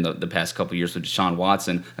has been the past couple of years with Deshaun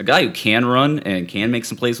Watson, a guy who can run and can make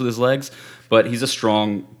some plays with his legs, but he's a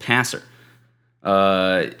strong passer.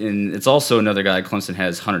 And it's also another guy, Clemson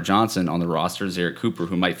has Hunter Johnson on the roster, Zerrick Cooper,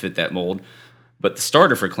 who might fit that mold. But the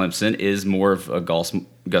starter for Clemson is more of a Gus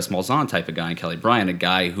Malzahn type of guy, and Kelly Bryant, a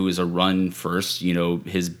guy who is a run first.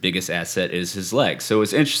 His biggest asset is his legs. So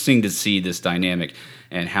it's interesting to see this dynamic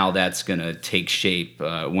and how that's going to take shape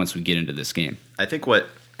once we get into this game. I think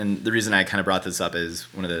and the reason I kind of brought this up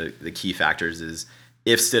is one of the key factors is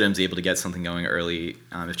if Stidham's able to get something going early,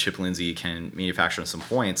 if Chip Lindsey can manufacture some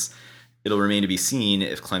points, it'll remain to be seen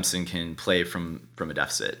if Clemson can play from a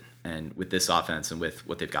deficit. And with this offense and with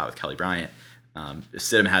what they've got with Kelly Bryant, if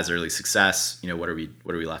Stidham has early success, what are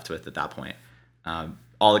we left with at that point?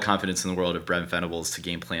 All the confidence in the world of Brent Venables to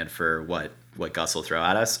game plan for what Gus will throw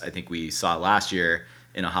at us. I think we saw last year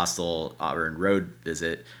in a hostile Auburn road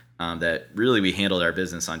visit that really we handled our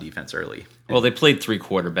business on defense early. Well, they played three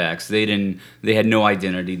quarterbacks. They had no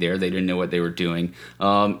identity there. They didn't know what they were doing.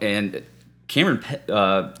 And Cameron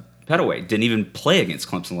Petaway didn't even play against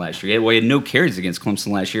Clemson last year. He had no carries against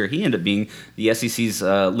Clemson last year. He ended up being the SEC's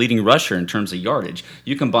leading rusher in terms of yardage.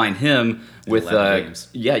 You combine him with Kerryon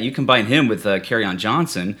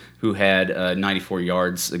Johnson, who had 94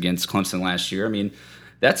 yards against Clemson last year. I mean,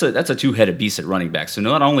 that's a two-headed beast at running back. So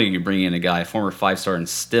not only are you bringing in a guy, a former five-star in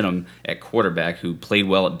Stidham at quarterback who played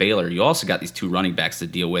well at Baylor, you also got these two running backs to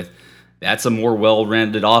deal with. That's a more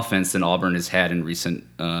well-rounded offense than Auburn has had in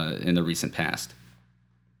the recent past.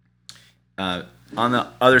 On the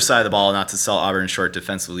other side of the ball, not to sell Auburn short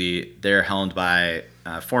defensively, they're helmed by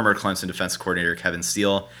former Clemson defensive coordinator Kevin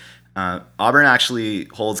Steele. Auburn actually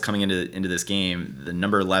holds, coming into this game, the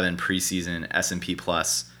number 11 preseason S&P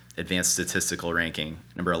Plus advanced statistical ranking,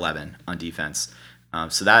 number 11 on defense.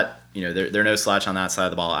 So that they're no slouch on that side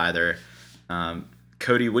of the ball either.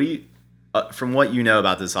 Cody, what do you, from what you know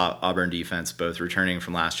about this Auburn defense, both returning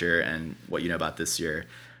from last year and what you know about this year?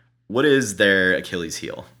 What is their Achilles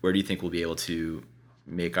heel? Where do you think we'll be able to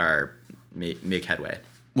make headway?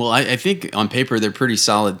 Well, I think on paper they're pretty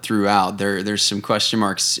solid throughout. There's some question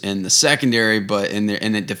marks in the secondary, but in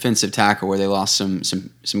the defensive tackle where they lost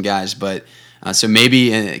some guys. But so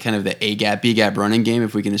maybe in kind of the A gap B gap running game,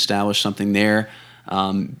 if we can establish something there,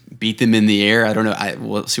 beat them in the air. I don't know.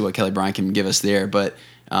 We'll see what Kelly Bryant can give us there, but.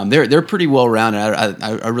 They're pretty well rounded.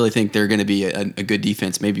 I really think they're going to be a good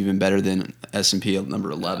defense, maybe even better than S&P number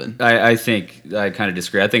 11. I think I kind of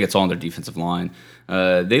disagree. I think it's all on their defensive line.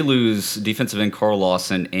 They lose defensive end Carl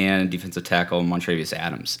Lawson and defensive tackle Montravius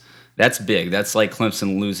Adams. That's big. That's like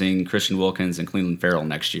Clemson losing Christian Wilkins and Cleveland Farrell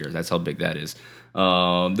next year. That's how big that is.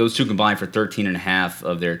 Those two combined for 13.5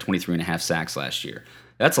 of their 23.5 sacks last year.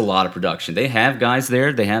 That's a lot of production. They have guys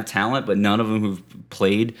there. They have talent, but none of them who've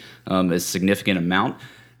played a significant amount.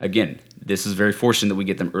 Again, this is very fortunate that we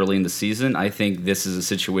get them early in the season. I think this is a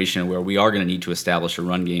situation where we are going to need to establish a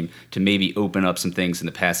run game to maybe open up some things in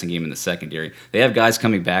the passing game in the secondary. They have guys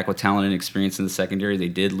coming back with talent and experience in the secondary. They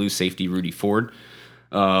did lose safety Rudy Ford.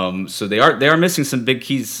 So they are missing some big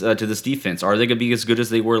keys to this defense. Are they going to be as good as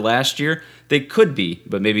they were last year? They could be,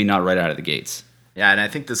 but maybe not right out of the gates. Yeah, and I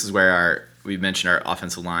think this is where we've mentioned our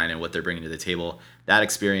offensive line and what they're bringing to the table. That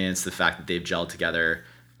experience, the fact that they've gelled together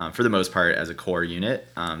for the most part as a core unit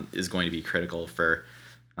is going to be critical for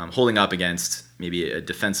holding up against maybe a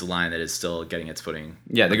defensive line that is still getting its footing.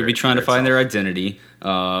 Yeah, they're going to be trying to find their identity.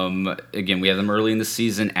 Again, we have them early in the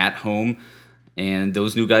season at home, and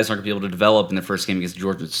those new guys aren't going to be able to develop in the first game against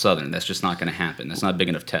Georgia Southern. That's just not going to happen. That's not a big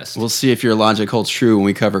enough test. We'll see if your logic holds true when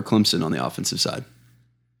we cover Clemson on the offensive side.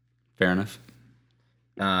 Fair enough.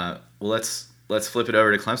 Well, let's flip it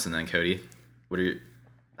over to Clemson then, Cody.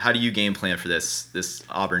 How do you game plan for this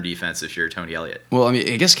Auburn defense if you're Tony Elliott? Well, I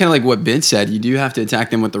mean, I guess kind of like what Ben said, you do have to attack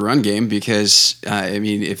them with the run game because, I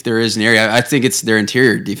mean, if there is an area, I think it's their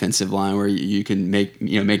interior defensive line where you can make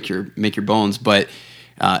your bones. But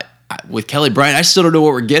with Kelly Bryant, I still don't know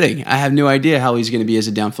what we're getting. I have no idea how he's going to be as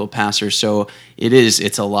a downfield passer. So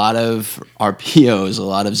it's a lot of RPOs, a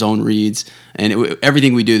lot of zone reads, and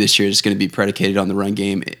everything we do this year is going to be predicated on the run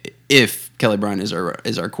game if Kelly Bryant is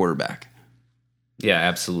our quarterback. Yeah,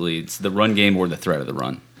 absolutely. It's the run game or the threat of the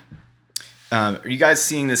run. Are you guys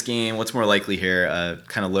seeing this game? What's more likely here?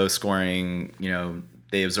 Kind of low scoring,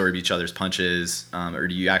 they absorb each other's punches, or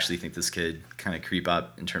do you actually think this could kind of creep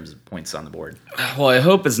up in terms of points on the board? Well, I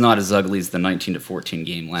hope it's not as ugly as the 19-14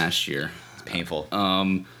 game last year. It's painful.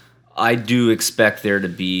 I do expect there to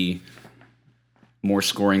be more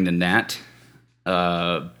scoring than that.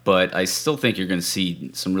 But I still think you're going to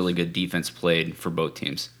see some really good defense played for both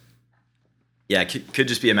teams. Yeah, it could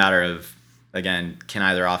just be a matter of, again, can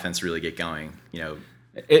either offense really get going?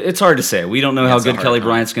 It's hard to say. We don't know how good Kelly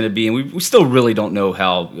Bryant's going to be, and we still really don't know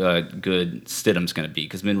how good Stidham's going to be,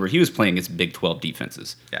 because remember, he was playing against Big 12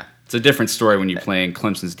 defenses. Yeah. It's a different story when you're playing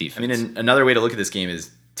Clemson's defense. I mean, another way to look at this game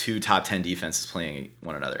is two top 10 defenses playing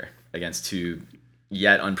one another against two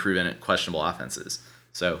yet unproven questionable offenses.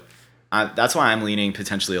 So that's why I'm leaning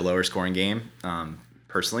potentially a lower scoring game,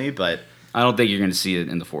 personally, but I don't think you're going to see it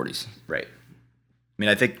in the 40s. Right. I mean,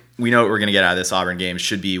 I think we know what we're going to get out of this Auburn game. It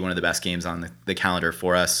should be one of the best games on the calendar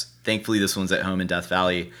for us. Thankfully, this one's at home in Death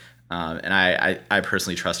Valley. And I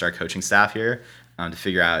personally trust our coaching staff here to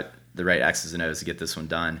figure out the right X's and O's to get this one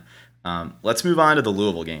done. Let's move on to the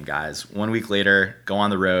Louisville game, guys. 1 week later, go on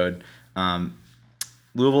the road.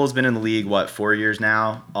 Louisville has been in the league, 4 years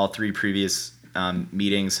now? All three previous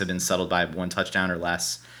meetings have been settled by one touchdown or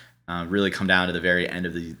less. Really come down to the very end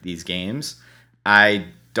of these games. I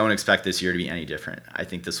don't expect this year to be any different. I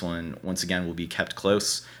think this one, once again, will be kept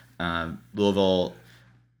close. Louisville,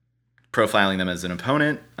 profiling them as an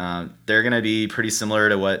opponent, they're going to be pretty similar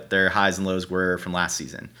to what their highs and lows were from last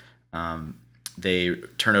season. They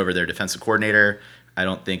turn over their defensive coordinator. I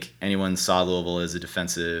don't think anyone saw Louisville as a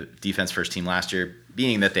defense first team last year,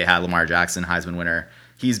 being that they had Lamar Jackson, Heisman winner.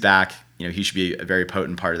 He's back. He should be a very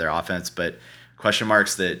potent part of their offense, but question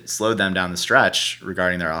marks that slowed them down the stretch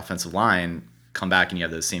regarding their offensive line come back, and you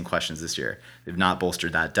have those same questions this year. They've not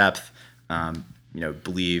bolstered that depth.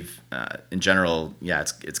 Believe in general,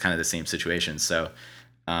 it's kind of the same situation. So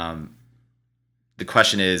the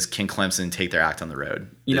question is, can Clemson take their act on the road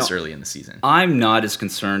this early in the season? I'm not as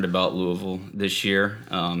concerned about Louisville this year.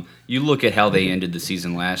 You look at how they ended the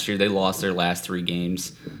season last year. They lost their last 3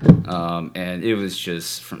 games. And it was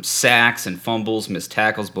just from sacks and fumbles, missed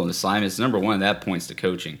tackles, blown assignments. Number one, that points to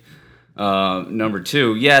coaching. Number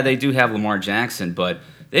 2, they do have Lamar Jackson, but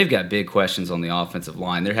they've got big questions on the offensive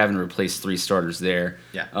line. They're having to replace 3 starters there.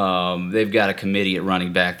 Yeah. They've got a committee at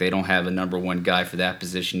running back. They don't have a number 1 guy for that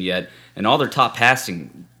position yet. And all their top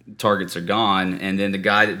passing targets are gone. And then the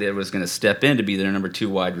guy that was going to step in to be their number 2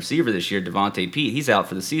 wide receiver this year, Devontae Pete, he's out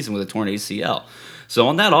for the season with a torn ACL. So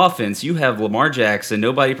on that offense, you have Lamar Jackson,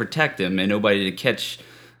 nobody to protect him, and nobody to catch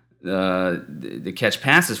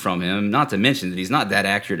passes from him, not to mention that he's not that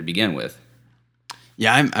accurate to begin with.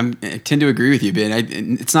 Yeah, I tend to agree with you,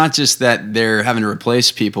 Ben. It's not just that they're having to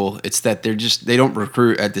replace people; it's that they don't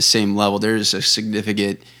recruit at the same level. There's a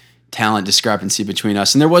significant talent discrepancy between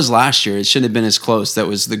us, and there was last year. It shouldn't have been as close. That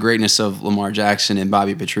was the greatness of Lamar Jackson and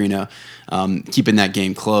Bobby Petrino, keeping that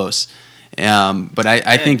game close. But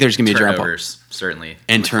I think there's going to be a drop off. Certainly.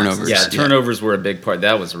 And turnovers. Yeah, turnovers were a big part.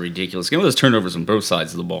 That was a ridiculous game. It was turnovers on both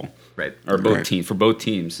sides of the ball. Right. Or for both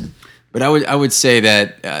teams. But I would say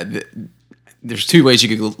that there's 2 ways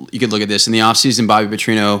you could look at this. In the offseason, Bobby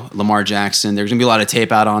Petrino, Lamar Jackson, there's going to be a lot of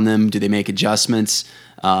tape out on them. Do they make adjustments?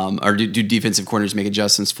 Or do defensive coordinators make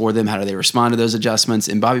adjustments for them? How do they respond to those adjustments?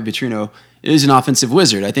 And Bobby Petrino is an offensive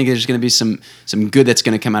wizard. I think there's going to be some good that's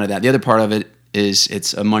going to come out of that. The other part of it is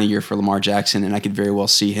it's a money year for Lamar Jackson, and I could very well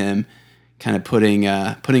see him kind of putting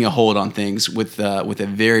a hold on things with a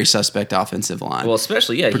very suspect offensive line. Well,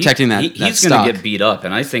 especially protecting he's going to get beat up,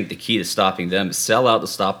 and I think the key to stopping them is sell out to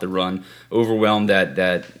stop the run, overwhelm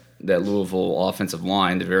that Louisville offensive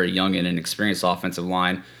line, the very young and inexperienced offensive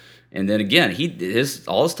line, and then again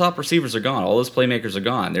all his top receivers are gone, all his playmakers are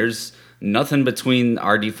gone. There's nothing between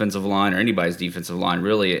our defensive line or anybody's defensive line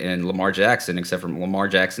really and Lamar Jackson except for Lamar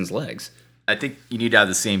Jackson's legs. I think you need to have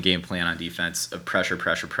the same game plan on defense of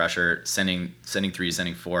pressure, sending 3,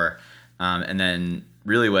 sending 4, and then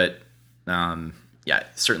really what,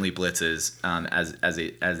 certainly blitzes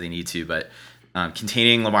as they need to, but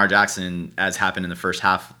containing Lamar Jackson as happened in the first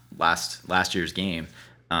half last year's game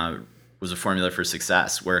was a formula for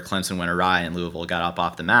success. Where Clemson went awry and Louisville got up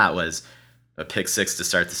off the mat was a pick 6 to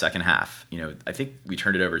start the second half. I think we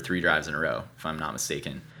turned it over 3 drives in a row, if I'm not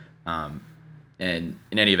mistaken. And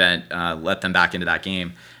in any event, let them back into that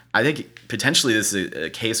game. I think potentially this is a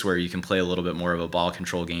case where you can play a little bit more of a ball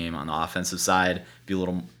control game on the offensive side. Be a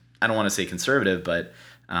little, I don't want to say conservative, but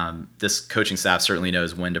this coaching staff certainly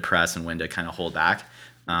knows when to press and when to kind of hold back.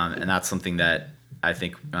 And that's something that I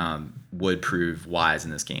think would prove wise in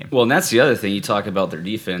this game. Well, and that's the other thing. You talk about their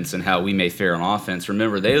defense and how we may fare on offense.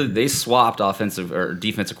 Remember, they swapped offensive or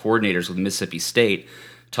defensive coordinators with Mississippi State.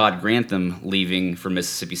 Todd Grantham leaving for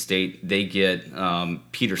Mississippi State, they get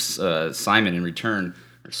Peter Simon in return,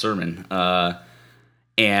 or Sermon.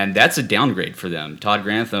 And that's a downgrade for them. Todd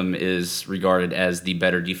Grantham is regarded as the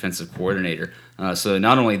better defensive coordinator. So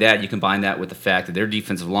not only that, you combine that with the fact that their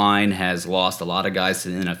defensive line has lost a lot of guys to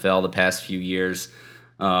the NFL the past few years.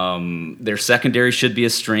 Their secondary should be a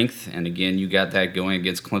strength. And again, you got that going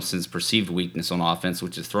against Clemson's perceived weakness on offense,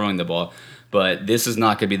 which is throwing the ball. But this is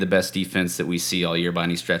not going to be the best defense that we see all year by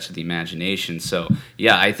any stretch of the imagination. So,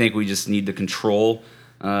 yeah, I think we just need to control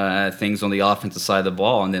things on the offensive side of the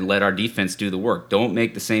ball and then let our defense do the work. Don't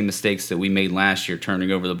make the same mistakes that we made last year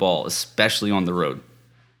turning over the ball, especially on the road.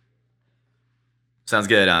 Sounds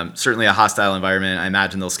good. Certainly a hostile environment. I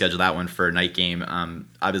imagine they'll schedule that one for a night game.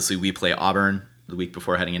 Obviously, we play Auburn the week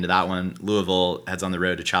before heading into that one. Louisville heads on the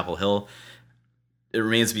road to Chapel Hill. It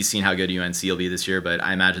remains to be seen how good UNC will be this year, but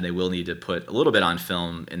I imagine they will need to put a little bit on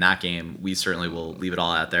film in that game. We certainly will leave it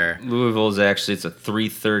all out there. Louisville's actually, it's a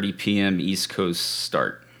 3:30 p.m. East Coast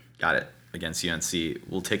start. Got it. Against UNC.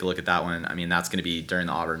 We'll take a look at that one. I mean, that's going to be during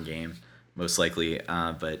the Auburn game, most likely,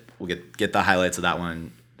 but we'll get the highlights of that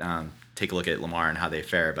one. Take a look at Lamar and how they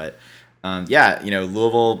fare. But,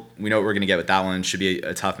 Louisville, we know what we're going to get with that one. Should be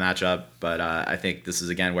a tough matchup, but I think this is,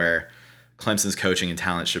 again, where Clemson's coaching and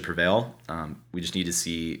talent should prevail. We just need to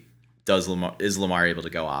see, is Lamar able to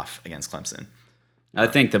go off against Clemson? I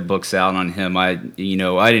think the book's out on him. I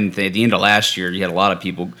didn't think at the end of last year you had a lot of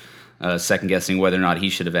people second guessing whether or not he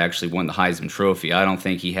should have actually won the Heisman Trophy. I don't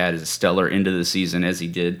think he had as stellar end of the season as he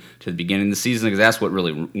did to the beginning of the season, because that's what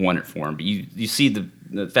really won it for him. But you see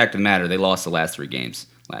the fact of the matter, they lost the last 3 games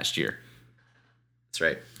last year. That's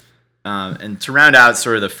right. And to round out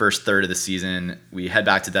sort of the first third of the season, we head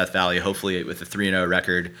back to Death Valley, hopefully with a 3-0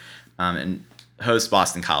 record, and host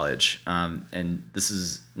Boston College. And this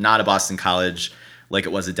is not a Boston College like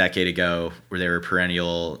it was a decade ago, where they were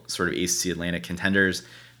perennial sort of ACC Atlantic contenders.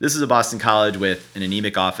 This is a Boston College with an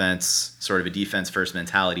anemic offense, sort of a defense-first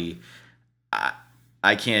mentality.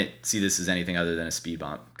 I can't see this as anything other than a speed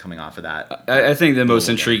bump coming off of that. I think the most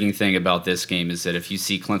intriguing thing about this game is that if you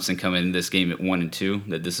see Clemson come in this game at 1-2,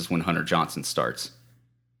 that this is when Hunter Johnson starts.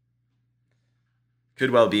 Could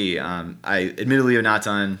well be. I admittedly have not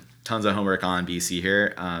done tons of homework on BC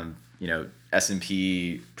here.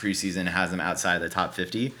 S&P preseason has them outside of the top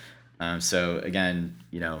 50. So again,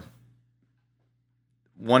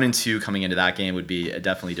 1-2 coming into that game would be a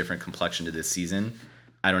definitely different complexion to this season.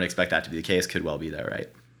 I don't expect that to be the case. Could well be though, right?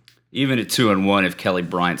 Even at 2-1, if Kelly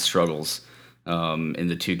Bryant struggles in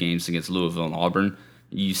the 2 games against Louisville and Auburn,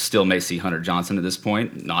 you still may see Hunter Johnson at this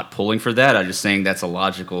point. Not pulling for that. I'm just saying that's a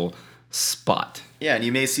logical spot. Yeah, and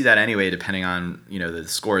you may see that anyway, depending on the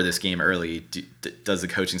score of this game early. Does the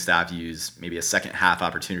coaching staff use maybe a second half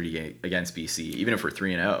opportunity against BC, even if we're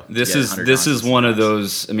 3-0? This is one of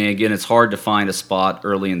those. I mean, again, it's hard to find a spot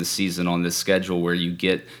early in the season on this schedule where you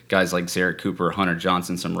get guys like Zerrick Cooper, Hunter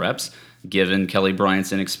Johnson some reps. Given Kelly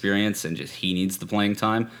Bryant's inexperience and just he needs the playing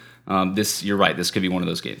time, you're right. This could be one of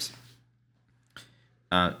those games.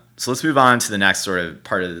 So let's move on to the next sort of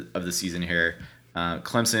part of the season here.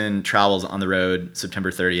 Clemson travels on the road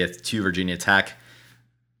September 30th to Virginia Tech.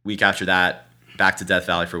 Week after that, back to Death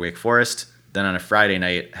Valley for Wake Forest. Then on a Friday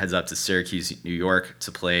night, heads up to Syracuse, New York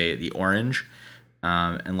to play the Orange.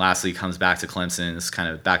 And lastly, comes back to Clemson. It's kind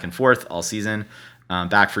of back and forth all season.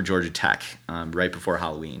 Back for Georgia Tech right before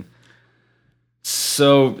Halloween.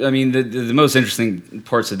 So, I mean, the most interesting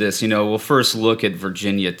parts of this, we'll first look at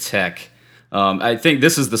Virginia Tech. I think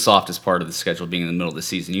this is the softest part of the schedule, being in the middle of the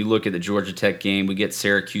season. You look at the Georgia Tech game. We get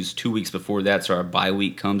Syracuse 2 weeks before that, so our bye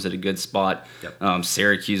week comes at a good spot. Yep.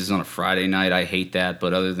 Syracuse is on a Friday night. I hate that,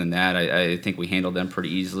 but other than that, I think we handled them pretty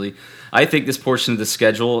easily. I think this portion of the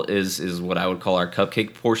schedule is what I would call our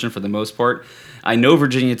cupcake portion for the most part. I know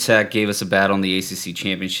Virginia Tech gave us a battle in the ACC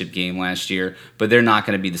championship game last year, but they're not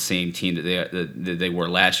going to be the same team that they were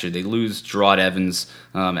last year. They lose Gerard Evans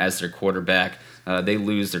as their quarterback. They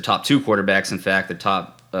lose their top 2 quarterbacks. In fact, the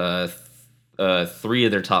top 3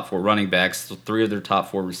 of their top 4 running backs, 3 of their top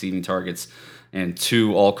 4 receiving targets, and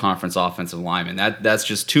 2 all-conference offensive linemen. That's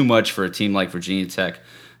just too much for a team like Virginia Tech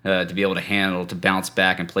to be able to handle, to bounce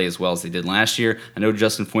back and play as well as they did last year. I know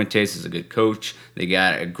Justin Fuentes is a good coach. They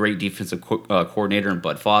got a great defensive coordinator in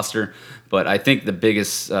Bud Foster. But I think the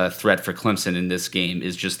biggest threat for Clemson in this game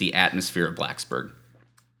is just the atmosphere of Blacksburg.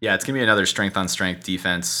 Yeah, it's going to be another strength-on-strength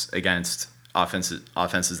defense against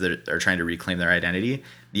offenses that are trying to reclaim their identity.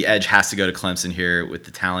 The edge has to go to Clemson here with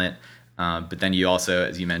the talent. But then you also,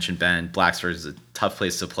 as you mentioned, Ben, Blacksburg is a tough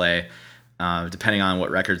place to play. Depending on what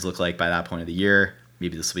records look like by that point of the year,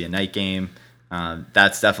 maybe this will be a night game.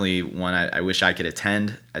 That's definitely one I wish I could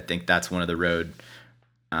attend. I think that's one of the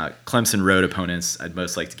Clemson road opponents I'd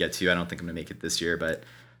most like to get to. I don't think I'm going to make it this year, but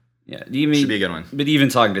Yeah, should be a good one. But even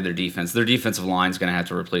talking to their defensive line is going to have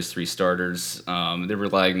to replace 3 starters. They're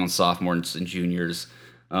relying on sophomores and juniors.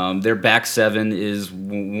 Their back seven is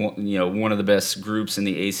one of the best groups in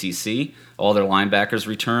the ACC. All their linebackers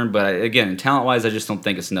return, but again, talent-wise, I just don't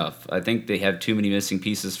think it's enough. I think they have too many missing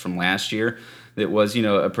pieces from last year. It was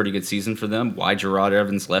a pretty good season for them. Why Gerard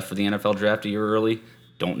Evans left for the NFL draft a year early?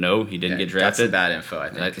 Don't know. He didn't get drafted. That's bad info, I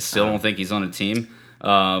think. I still don't think he's on a team.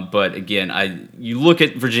 But again, you look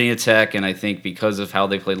at Virginia Tech, and I think because of how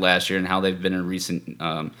they played last year and how they've been in recent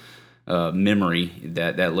memory,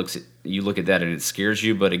 you look at that and it scares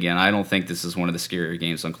you. But again, I don't think this is one of the scarier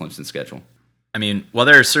games on Clemson's schedule. I mean, while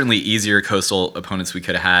there are certainly easier coastal opponents we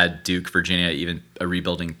could have had, Duke, Virginia, even a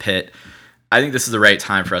rebuilding Pitt, I think this is the right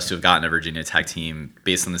time for us to have gotten a Virginia Tech team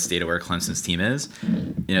based on the state of where Clemson's team is.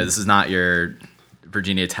 This is not your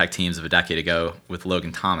Virginia Tech teams of a decade ago with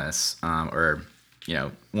Logan Thomas or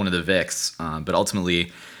one of the Vicks, but ultimately,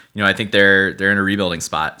 I think they're in a rebuilding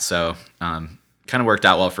spot. So kind of worked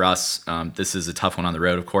out well for us. This is a tough one on the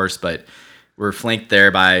road, of course, but we're flanked there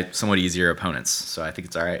by somewhat easier opponents. So I think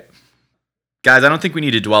it's all right. Guys, I don't think we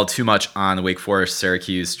need to dwell too much on the Wake Forest,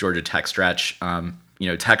 Syracuse, Georgia Tech stretch.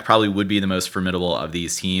 Tech probably would be the most formidable of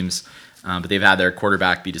these teams, but they've had their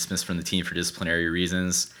quarterback be dismissed from the team for disciplinary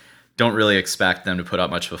reasons. Don't really expect them to put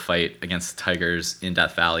up much of a fight against the Tigers in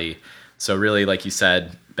Death Valley. So really, like you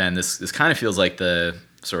said, Ben, this kind of feels like the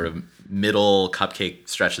sort of middle cupcake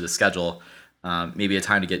stretch of the schedule. Maybe a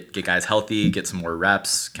time to get guys healthy, get some more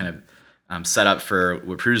reps, kind of set up for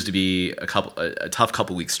what proves to be a tough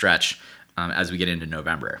couple week stretch as we get into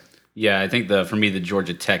November. Yeah, I think for me the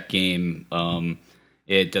Georgia Tech game,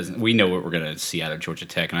 it doesn't. We know what we're going to see out of Georgia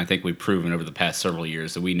Tech, and I think we've proven over the past several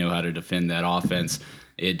years that we know how to defend that offense.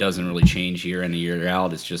 It doesn't really change year in and year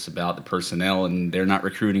out. It's just about the personnel, and they're not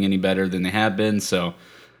recruiting any better than they have been. So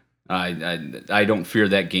I don't fear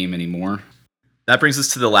that game anymore. That brings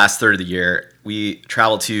us to the last third of the year. We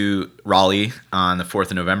travel to Raleigh on the 4th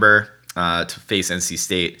of November to face NC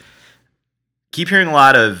State. Keep hearing a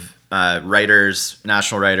lot of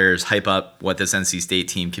national writers hype up what this NC State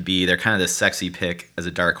team could be. They're kind of the sexy pick as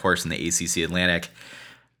a dark horse in the ACC Atlantic.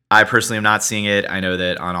 I personally am not seeing it. I know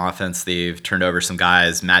that on offense they've turned over some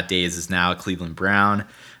guys. Matt Days is now Cleveland Brown.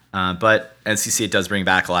 But NC State does bring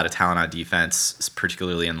back a lot of talent on defense,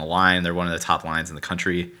 particularly in the line. They're one of the top lines in the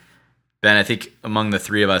country. Ben, I think among the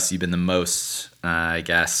three of us, you've been the most, on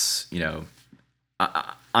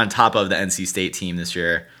top of the NC State team this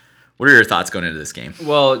year. What are your thoughts going into this game?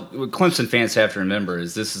 Well, what Clemson fans have to remember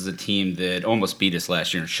is this is a team that almost beat us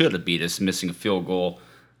last year and should have beat us, missing a field goal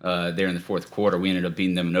there in the fourth quarter. We ended up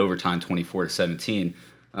beating them in overtime, 24-17.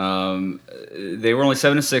 They were only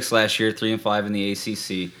 7-6 last year, 3-5 in the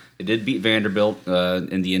ACC. They did beat Vanderbilt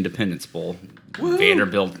in the Independence Bowl. Woo!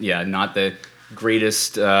 Vanderbilt, not the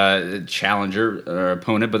greatest challenger or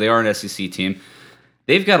opponent, but they are an SEC team.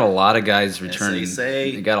 They've got a lot of guys returning.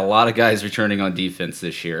 They got a lot of guys returning on defense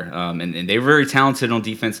this year, and they were very talented on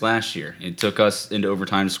defense last year. It took us into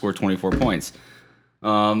overtime to score 24 points.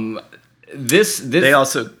 They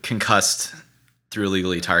also concussed through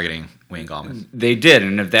illegally targeting Wayne Gallman. They did,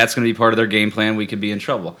 and if that's going to be part of their game plan, we could be in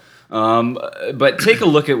trouble. But take a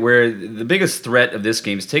look at where the biggest threat of this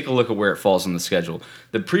game is. Take a look at where it falls on the schedule.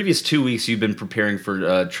 The previous 2 weeks, you've been preparing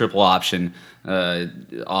for triple option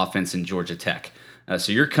offense in Georgia Tech.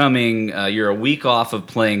 So you're you're a week off of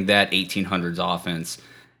playing that 1800s offense,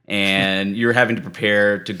 and you're having to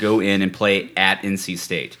prepare to go in and play at NC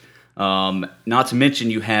State. Not to mention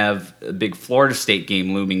you have a big Florida State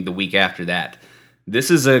game looming the week after that. This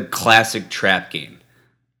is a classic trap game.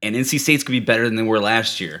 And NC State's going to be better than they were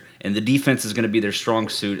last year. And the defense is going to be their strong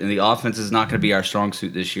suit, and the offense is not going to be our strong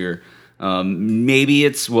suit this year. Maybe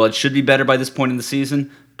it should be better by this point in the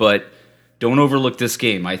season, but don't overlook this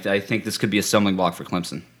game. I think this could be a stumbling block for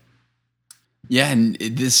Clemson. Yeah, and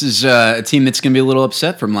this is a team that's going to be a little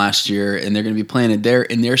upset from last year, and they're going to be playing it there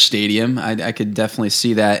in their stadium. I could definitely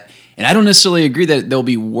see that. And I don't necessarily agree that they'll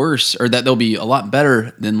be worse or that they'll be a lot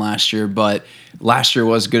better than last year, but last year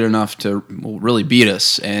was good enough to really beat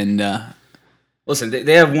us. And listen,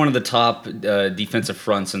 they have one of the top defensive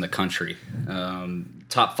fronts in the country.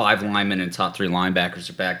 Top 5 linemen and top 3 linebackers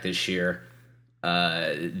are back this year.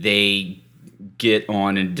 They get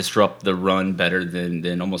on and disrupt the run better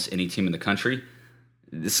than almost any team in the country.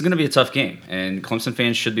 This is going to be a tough game, and Clemson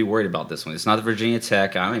fans should be worried about this one. It's not the Virginia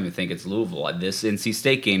Tech. I don't even think it's Louisville. This NC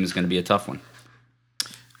State game is going to be a tough one.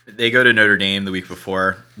 They go to Notre Dame the week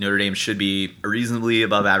before. Notre Dame should be a reasonably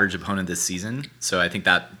above average opponent this season, so I think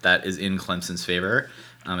that is in Clemson's favor.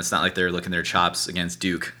 It's not like they're looking their chops against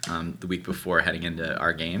Duke the week before heading into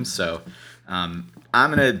our game. So I'm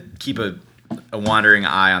going to keep a a wandering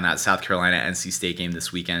eye on that South Carolina NC State game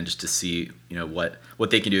this weekend just to see what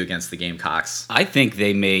they can do against the Gamecocks. I think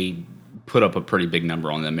they may put up a pretty big number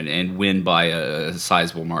on them and win by a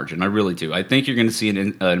sizable margin. I really do. I think you're going to see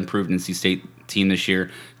an improved NC State team this year.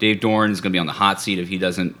 Dave Doran is going to be on the hot seat if he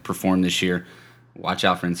doesn't perform this year. Watch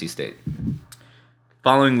out for NC State.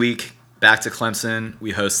 Following week, back to Clemson.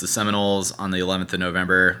 We host the Seminoles on the 11th of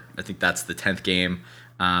November. I think that's the 10th game.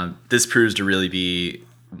 This proves to really be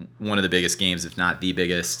one of the biggest games, if not the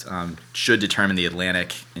biggest. Should determine the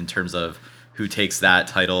Atlantic in terms of who takes that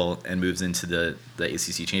title and moves into the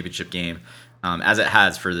ACC championship game, as it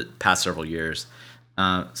has for the past several years.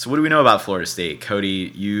 So what do we know about Florida State?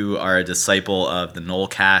 Cody, you are a disciple of the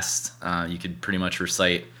Nolecast. You could pretty much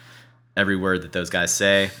recite every word that those guys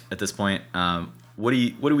say at this point. What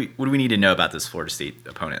do we need to know about this Florida State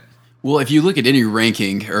opponent? Well, if you look at any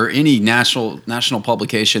ranking or any national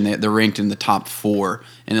publication, they're ranked in the top 4,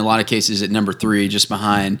 and in a lot of cases at number 3, just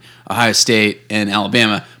behind Ohio State and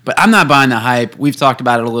Alabama. But I'm not buying the hype. We've talked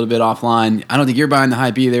about it a little bit offline. I don't think you're buying the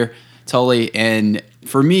hype either, Tully. And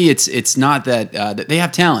for me, it's not that they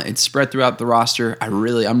have talent. It's spread throughout the roster. I'm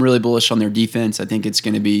really bullish on their defense. I think it's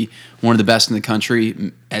going to be one of the best in the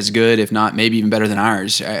country, as good, if not maybe even better than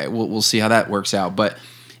ours. We'll see how that works out. But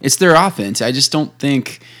it's their offense. I just don't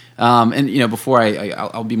think. Before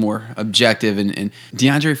I'll be more objective. And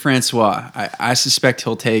DeAndre Francois, I suspect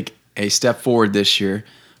he'll take a step forward this year,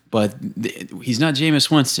 but he's not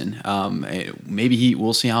Jameis Winston. Maybe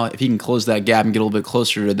we'll see if he can close that gap and get a little bit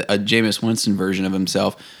closer to a Jameis Winston version of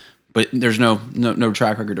himself. But there's no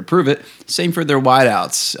track record to prove it. Same for their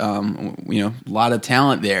wideouts. A lot of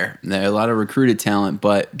talent there. A lot of recruited talent,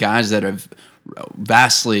 but guys that have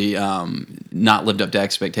vastly not lived up to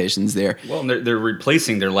expectations there. Well, they're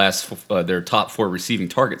replacing their top 4 receiving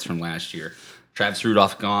targets from last year. Travis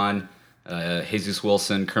Rudolph gone, Jesus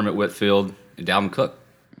Wilson, Kermit Whitfield, and Dalvin Cook.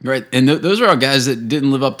 Right, and those are all guys that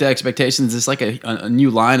didn't live up to expectations. It's like a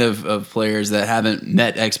new line of players that haven't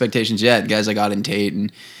met expectations yet. Guys like Auden Tate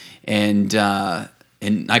and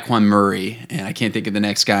Naquan Murray, and I can't think of the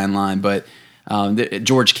next guy in line, but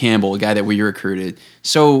George Campbell, a guy that we recruited.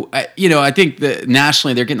 So, I think that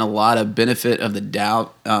nationally they're getting a lot of benefit of the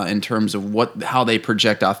doubt in terms of how they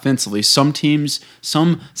project offensively. Some teams,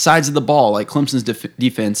 some sides of the ball, like Clemson's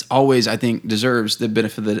defense, always, I think, deserves the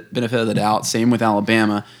benefit of the doubt. Same with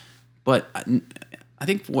Alabama. But I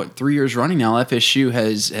think, 3 years running now, FSU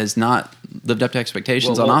has not lived up to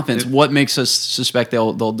expectations on offense. What makes us suspect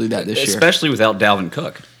they'll do that this year? Especially without Dalvin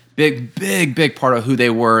Cook. Big part of who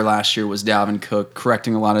they were last year was Dalvin Cook,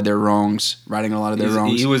 correcting a lot of their wrongs, righting a lot of their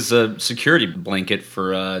wrongs. He was a security blanket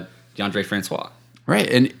for DeAndre Francois. Right,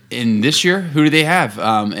 and in this year, who do they have?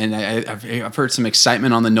 And I've heard some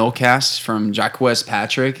excitement on the Nolecast from Jaquez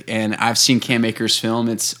Patrick, and I've seen Cam Akers' film.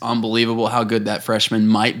 It's unbelievable how good that freshman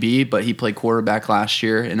might be, but he played quarterback last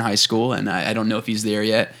year in high school, and I don't know if he's there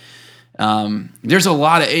yet. There's a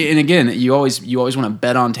lot of, and again, you always want to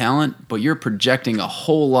bet on talent, but you're projecting a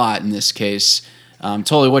whole lot in this case.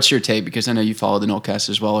 Totally, what's your take? Because I know you follow the Nolecast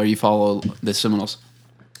as well, or you follow the Seminoles.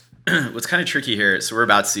 What's kind of tricky here, so we're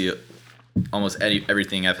about to see almost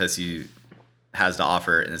everything FSU has to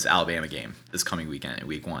offer in this Alabama game this coming weekend in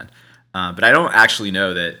week 1. But I don't actually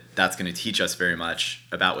know that that's going to teach us very much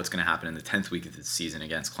about what's going to happen in the 10th week of the season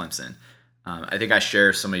against Clemson. I think I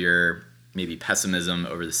share some of your maybe pessimism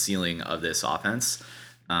over the ceiling of this offense,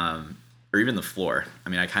 or even the floor. I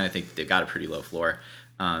mean, I kind of think they've got a pretty low floor.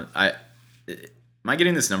 Am I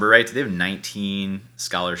getting this number right? Do they have 19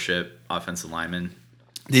 scholarship offensive linemen?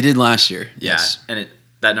 They did last year, yes. Yeah, and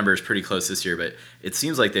that number is pretty close this year, but it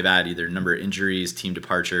seems like they've had either number of injuries, team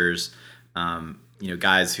departures,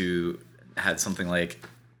 guys who had something like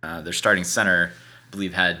their starting center, I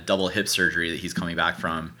believe, had double hip surgery that he's coming back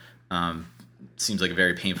from. Seems like a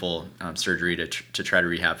very painful surgery to try to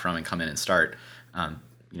rehab from and come in and start,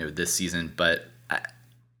 this season. But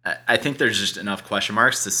I think there's just enough question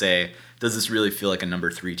marks to say, does this really feel like a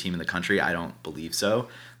number 3 team in the country? I don't believe so.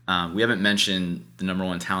 We haven't mentioned the number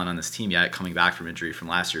 1 talent on this team yet, coming back from injury from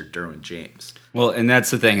last year, Derwin James. Well, and that's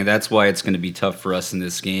the thing, and that's why it's going to be tough for us in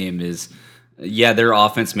this game is, their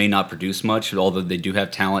offense may not produce much, although they do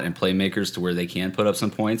have talent and playmakers to where they can put up some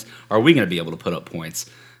points. Are we going to be able to put up points?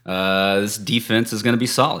 This defense is going to be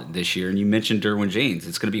solid this year, and you mentioned Derwin James.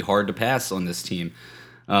 It's going to be hard to pass on this team,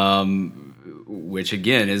 which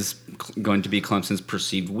again is going to be Clemson's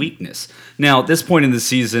perceived weakness. Now, at this point in the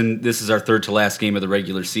season, this is our third to last game of the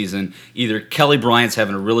regular season. Either Kelly Bryant's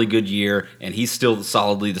having a really good year and he's still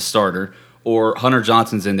solidly the starter, or Hunter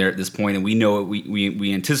Johnson's in there at this point, and we know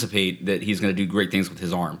we anticipate that he's going to do great things with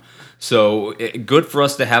his arm. So good for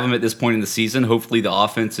us to have him at this point in the season. Hopefully the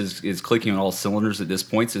offense is clicking on all cylinders at this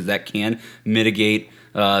point, so that can mitigate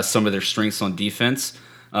some of their strengths on defense.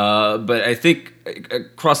 But I think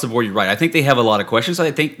across the board, you're right. I think they have a lot of questions.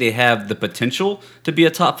 I think they have the potential to be a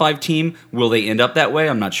top 5 team. Will they end up that way?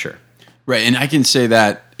 I'm not sure. Right, and I can say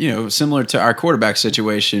that, similar to our quarterback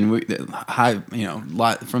situation,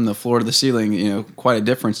 lot from the floor to the ceiling, quite a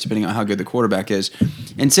difference depending on how good the quarterback is.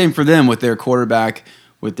 And same for them with their quarterback,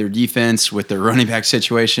 with their defense, with their running back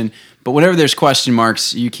situation. But whenever there's question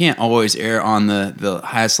marks, you can't always err on the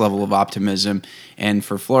highest level of optimism. And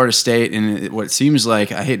for Florida State, and what it seems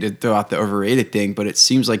like, I hate to throw out the overrated thing, but it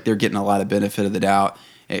seems like they're getting a lot of benefit of the doubt,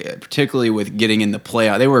 particularly with getting in the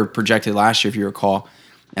playoff. They were projected last year, if you recall,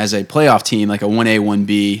 as a playoff team, like a 1A,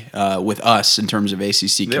 1B with us in terms of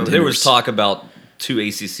ACC contenders. There was talk about 2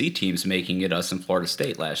 ACC teams making it, us and Florida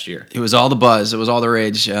State last year. It was all the buzz. It was all the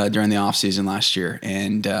rage during the offseason last year.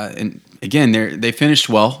 And again, they finished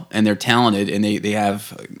well, and they're talented, and they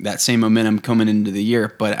have that same momentum coming into the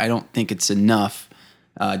year. But I don't think it's enough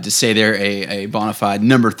to say they're a bona fide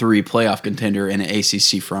number 3 playoff contender and an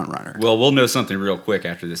ACC frontrunner. Well, we'll know something real quick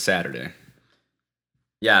after this Saturday.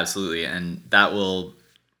 Yeah, absolutely. And that will...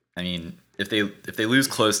 if they lose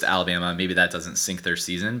close to Alabama, maybe that doesn't sink their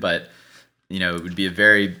season, but it would be a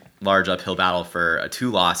very large uphill battle for a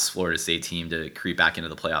 2-loss Florida State team to creep back into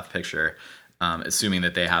the playoff picture, assuming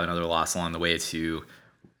that they have another loss along the way to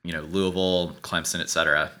Louisville, Clemson,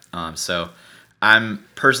 etc. So I'm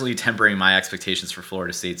personally tempering my expectations for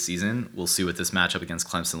Florida State's season. We'll see what this matchup against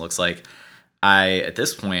Clemson looks like. At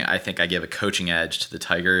this point, I think I give a coaching edge to the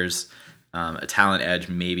Tigers, a talent edge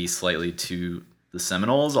maybe slightly to the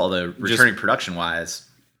Seminoles, although returning production-wise,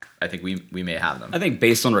 I think we may have them. I think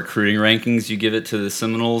based on recruiting rankings, you give it to the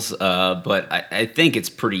Seminoles, but I think it's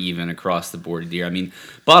pretty even across the board here.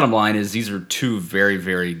 Bottom line is these are 2 very,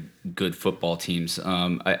 very good football teams.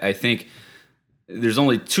 I think there's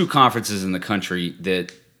only 2 conferences in the country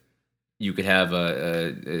that you could have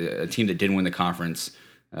a team that didn't win the conference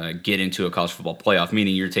get into a college football playoff,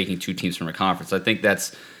 meaning you're taking 2 teams from a conference. I think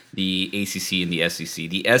that's the ACC and the SEC.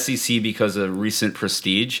 The SEC because of recent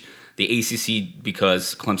prestige, the ACC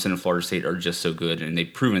because Clemson and Florida State are just so good, and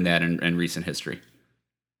they've proven that in recent history.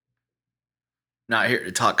 Not here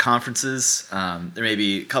to talk conferences. There may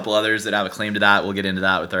be a couple others that have a claim to that. We'll get into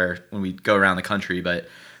that when we go around the country, but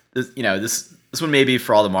this one may be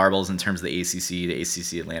for all the marbles in terms of the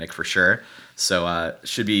ACC Atlantic for sure. So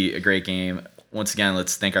should be a great game. Once again,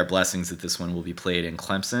 let's thank our blessings that this one will be played in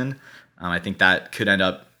Clemson. I think that could end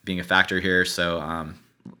up being a factor here. So,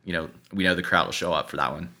 we know the crowd will show up for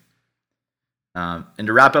that one. And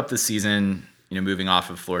to wrap up the season, moving off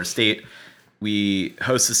of Florida State, we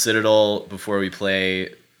host the Citadel before we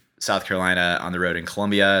play South Carolina on the road in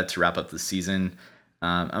Columbia to wrap up the season.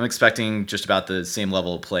 I'm expecting just about the same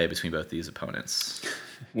level of play between both these opponents.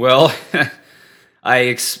 Well,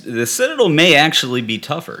 the Citadel may actually be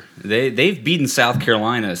tougher. They've beaten South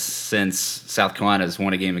Carolina since South Carolina has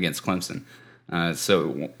won a game against Clemson.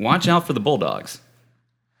 So watch out for the Bulldogs.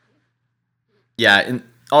 Yeah, in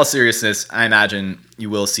all seriousness, I imagine you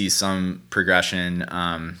will see some progression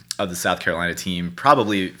of the South Carolina team,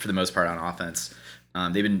 probably for the most part on offense.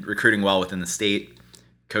 They've been recruiting well within the state.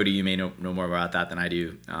 Cody, you may know more about that than I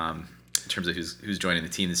do in terms of who's joining the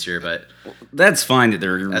team this year. But that's fine that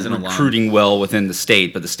they're recruiting well within the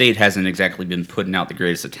state, but the state hasn't exactly been putting out the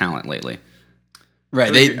greatest of talent lately.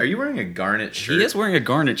 Right. Are you wearing a Garnet shirt? He is wearing a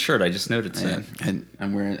Garnet shirt. I just noticed that. And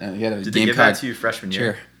I'm wearing. He had a Did they give that to you freshman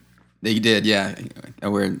year? Sure. They did, yeah. I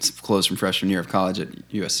wear clothes from freshman year of college at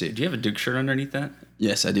USC. Do you have a Duke shirt underneath that?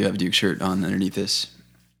 Yes, I do have a Duke shirt on underneath this.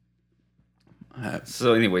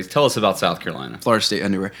 So, anyways, tell us about South Carolina. Florida State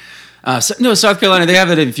underwear. South Carolina, they have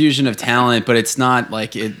an infusion of talent, but it's not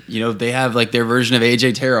like it. They have like their version of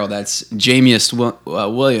AJ Terrell. That's Jamius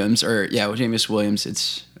Williams, Jamius Williams.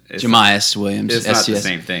 It's Jamius Williams. It's not the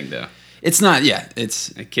same thing, though. It's not. Yeah,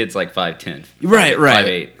 it's a kid's like 5'10". Right.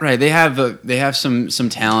 5'8". Right. They have some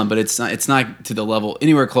talent, but it's not to the level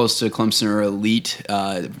anywhere close to Clemson or elite,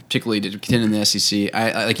 particularly to contend in the SEC.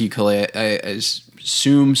 I like you, Kalei. I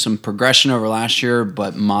assume some progression over last year,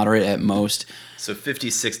 but moderate at most. So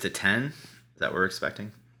 56-10, is that what we're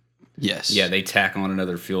expecting? Yes. Yeah, they tack on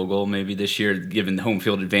another field goal maybe this year, given the home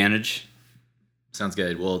field advantage. Sounds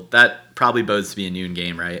good. Well, that probably bodes to be a noon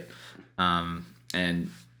game, right? And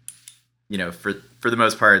for the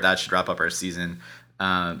most part, that should wrap up our season.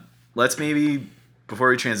 Let's maybe, before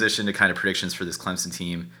we transition to kind of predictions for this Clemson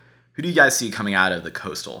team, who do you guys see coming out of the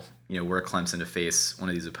Coastal? Were Clemson to face one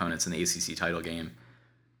of these opponents in the ACC title game?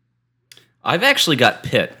 I've actually got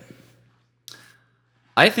Pitt.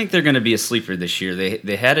 I think they're going to be a sleeper this year.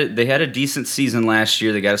 They had a decent season last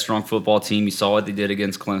year. They got a strong football team. You saw what they did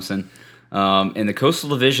against Clemson. And the Coastal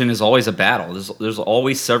Division is always a battle. There's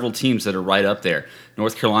always several teams that are right up there.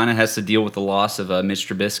 North Carolina has to deal with the loss of Mitch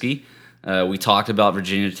Trubisky. We talked about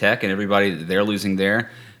Virginia Tech and everybody they're losing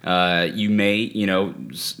there.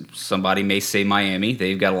 Somebody may say Miami.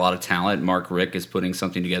 They've got a lot of talent. Mark Richt is putting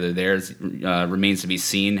something together there. Remains to be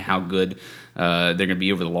seen how good they're going to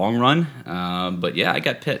be over the long run. But yeah, I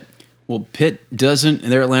got Pitt. Well, Pitt doesn't.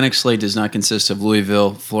 Their Atlantic slate does not consist of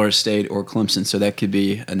Louisville, Florida State, or Clemson, so that could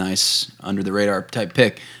be a nice under the radar type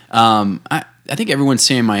pick. I think everyone's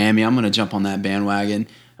saying Miami. I'm going to jump on that bandwagon.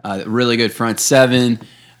 Really good front seven.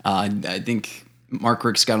 I think Mark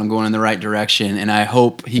Richt's got him going in the right direction, and I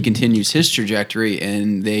hope he continues his trajectory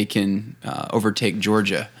and they can overtake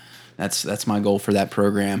Georgia. That's my goal for that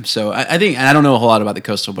program. So I think, and I don't know a whole lot about the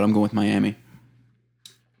Coastal, but I'm going with Miami.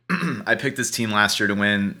 I picked this team last year to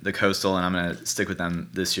win the Coastal, and I'm going to stick with them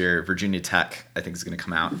this year. Virginia Tech, I think, is going to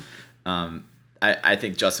come out. I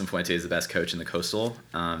think Justin Fuente is the best coach in the Coastal,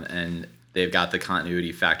 and they've got the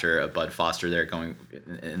continuity factor of Bud Foster there going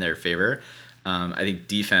in their favor. I think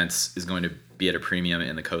defense is going to be at a premium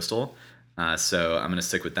in the Coastal, so I'm going to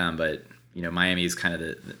stick with them. But Miami is kind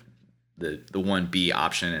of the 1B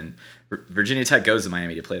option, and Virginia Tech goes to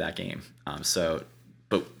Miami to play that game.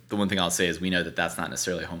 But the one thing I'll say is we know that that's not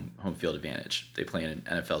necessarily home field advantage. They play in an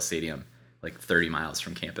NFL stadium like 30 miles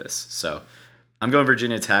from campus. So I'm going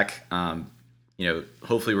Virginia Tech.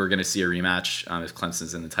 Hopefully we're going to see a rematch if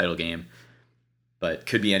Clemson's in the title game, but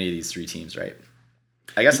could be any of these three teams, right?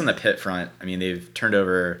 I guess on the Pitt front, I mean, they've turned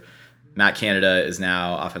over. Matt Canada is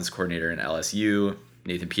now offensive coordinator in LSU.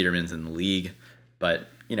 Nathan Peterman's in the league, but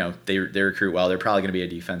they recruit well. They're probably going to be a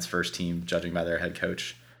defense first team, judging by their head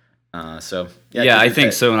coach. I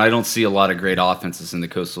think so, and I don't see a lot of great offenses in the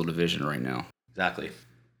Coastal Division right now. Exactly.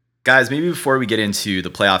 Guys, maybe before we get into the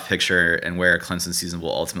playoff picture and where Clemson's season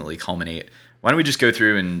will ultimately culminate, why don't we just go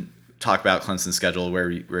through and talk about Clemson's schedule, where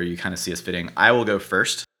you kind of see us fitting. I will go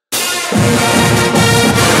first.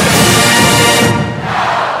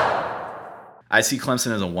 I see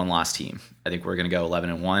Clemson as a one-loss team. I think we're going to go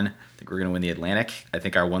 11-1. I think we're going to win the Atlantic. I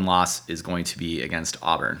think our one loss is going to be against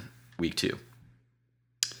Auburn, week 2.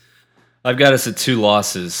 I've got us at 2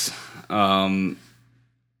 losses. And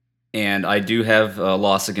I do have a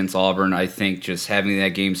loss against Auburn. I think just having that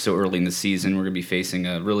game so early in the season, we're going to be facing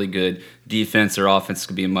a really good defense. Their offense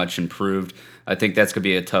could be much improved. I think that's going to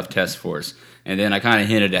be a tough test for us. And then I kind of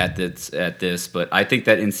hinted at this, but I think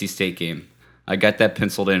that NC State game, I got that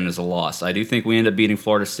penciled in as a loss. I do think we end up beating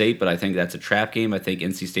Florida State, but I think that's a trap game. I think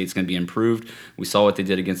NC State's going to be improved. We saw what they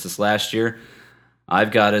did against us last year.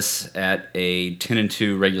 I've got us at a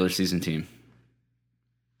 10-2 regular season team.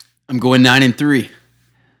 I'm going 9-3.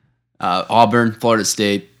 Auburn, Florida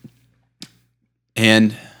State,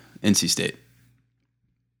 and NC State.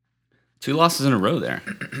 2 losses in a row there.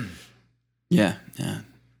 Yeah.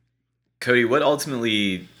 Cody, what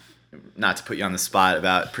ultimately, not to put you on the spot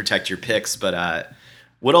about protect your picks, but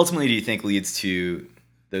what ultimately do you think leads to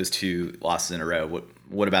those 2 losses in a row?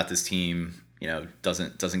 What about this team,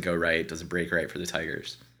 doesn't go right, doesn't break right for the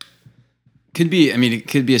Tigers? It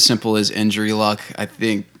could be as simple as injury luck. I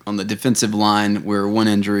think on the defensive line, we're 1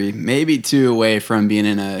 injury, maybe 2 away from being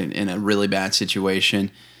in a really bad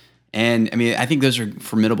situation. And I think those are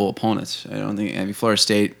formidable opponents. I don't think Florida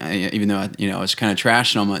State, even though I was kind of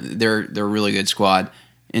trashing them, they're a really good squad.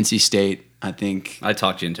 NC State, I think I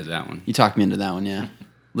talked you into that one. You talked me into that one, yeah.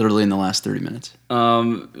 Literally in the last 30 minutes.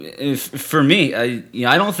 For me,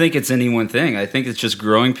 I don't think it's any one thing. I think it's just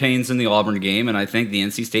growing pains in the Auburn game, and I think the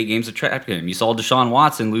NC State game's a trap game. You saw Deshaun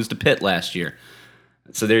Watson lose to Pitt last year.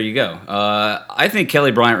 So there you go. I think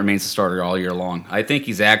Kelly Bryant remains the starter all year long. I think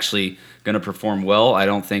he's actually going to perform well. I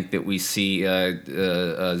don't think that we see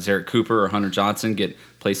Zerrick Cooper or Hunter Johnson get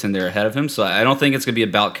placed in there ahead of him. So I don't think it's going to be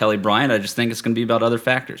about Kelly Bryant. I just think it's going to be about other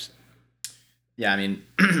factors. Yeah,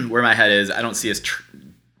 where my head is, I don't see us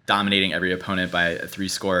dominating every opponent by a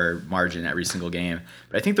 3-score margin every single game.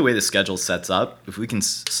 But I think the way the schedule sets up, if we can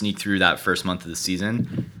sneak through that first month of the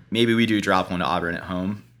season, maybe we do drop one to Auburn at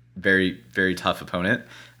home. Very, very tough opponent.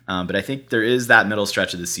 But I think there is that middle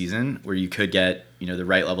stretch of the season where you could get the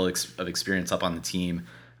right level of experience up on the team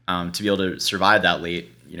to be able to survive that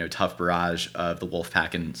late tough barrage of the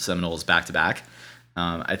Wolfpack and Seminoles back to back.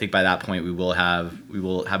 I think by that point we will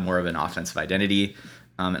have more of an offensive identity.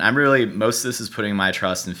 And most of this is putting my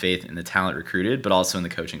trust and faith in the talent recruited, but also in the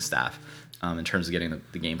coaching staff. in terms of getting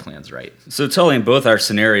the game plans right. So, Tully, in both our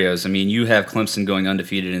scenarios, I mean, you have Clemson going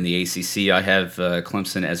undefeated in the ACC. I have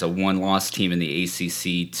Clemson as a one-loss team in the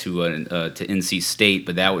ACC to NC State,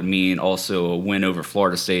 but that would mean also a win over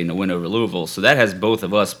Florida State and a win over Louisville. So that has both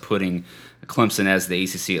of us putting Clemson as the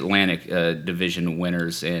ACC Atlantic division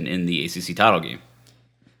winners and in the ACC title game.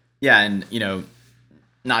 Yeah, and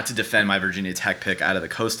not to defend my Virginia Tech pick out of the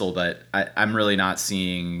Coastal, but I'm really not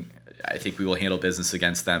seeing. I think we will handle business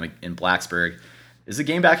against them in Blacksburg. Is the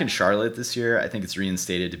game back in Charlotte this year? I think it's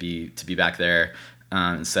reinstated to be back there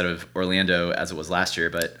instead of Orlando as it was last year.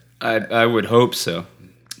 But I would hope so.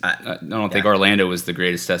 I don't think Orlando was the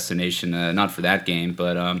greatest destination, not for that game.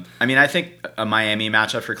 But I mean, I think a Miami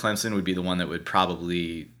matchup for Clemson would be the one that would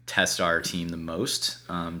probably test our team the most.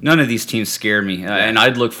 None of these teams scare me, and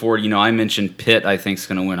I'd look forward. I mentioned Pitt. I think is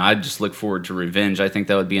going to win. I'd just look forward to revenge. I think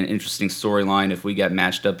that would be an interesting storyline if we got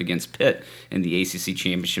matched up against Pitt in the ACC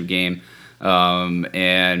championship game,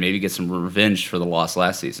 and maybe get some revenge for the loss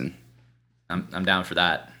last season. I'm down for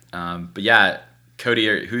that. But yeah,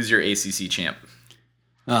 Cody, who's your ACC champ?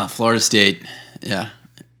 Florida State, yeah.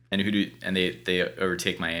 And they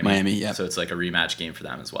overtake Miami? Miami, yeah. So it's like a rematch game for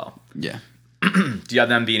them as well. Yeah. Do you have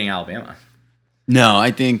them beating Alabama? No,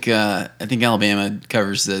 I think Alabama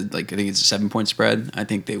covers I think it's a 7-point spread. I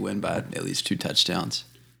think they win by at least 2 touchdowns.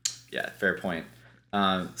 Yeah, fair point.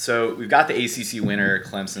 So we've got the ACC winner,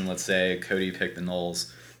 Clemson. Let's say Cody picked the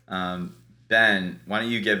Noles. Ben, why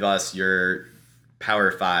don't you give us your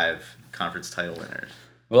Power 5 conference title winners?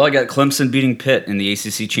 Well, I got Clemson beating Pitt in the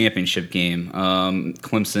ACC championship game.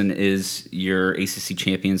 Clemson is your ACC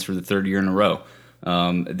champions for the 3rd year in a row.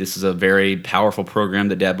 This is a very powerful program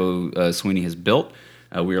that Dabo Swinney has built.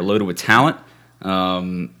 We are loaded with talent.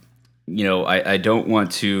 I don't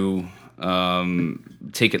want to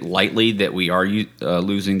take it lightly that we are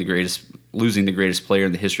losing the greatest player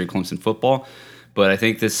in the history of Clemson football. But I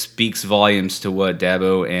think this speaks volumes to what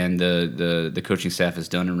Dabo and the coaching staff has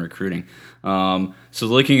done in recruiting. So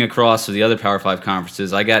looking across to the other Power 5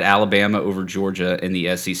 conferences, I got Alabama over Georgia in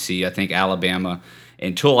the SEC. I think Alabama,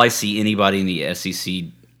 until I see anybody in the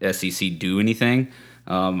SEC do anything,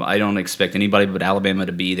 I don't expect anybody but Alabama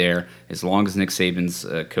to be there as long as Nick Saban's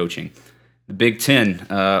coaching. The Big Ten,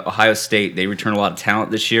 Ohio State, they return a lot of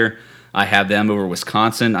talent this year. I have them over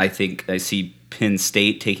Wisconsin. I think I see Penn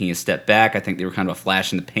State taking a step back. I think they were kind of a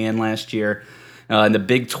flash in the pan last year. In the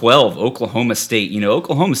Big 12, Oklahoma State.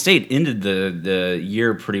 Oklahoma State ended the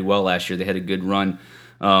year pretty well last year. They had a good run.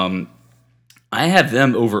 I have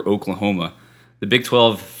them over Oklahoma. The Big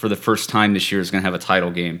 12, for the first time this year, is going to have a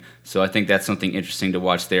title game. So I think that's something interesting to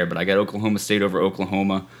watch there. But I got Oklahoma State over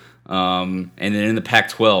Oklahoma. And then in the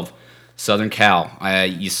Pac-12, Southern Cal.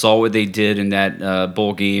 You saw what they did in that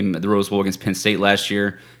bowl game, the Rose Bowl against Penn State last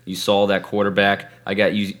year. You saw that quarterback. I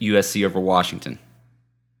got USC over Washington.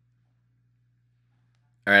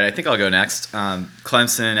 All right, I think I'll go next.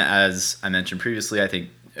 Clemson, as I mentioned previously, I think,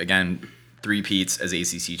 again, 3-peats as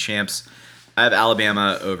ACC champs. I have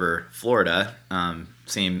Alabama over Florida,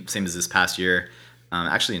 same as this past year.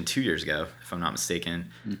 Actually, in 2 years ago, if I'm not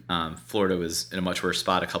mistaken. Florida was in a much worse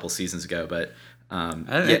spot a couple seasons ago. But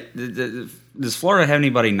does Florida have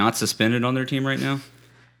anybody not suspended on their team right now?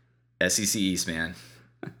 SEC East, man.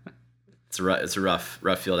 It's a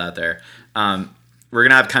rough field out there. We're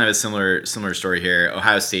gonna have kind of a similar story here.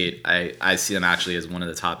 Ohio State, I see them actually as one of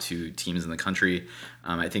the top 2 teams in the country.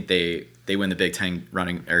 I think they win the Big Ten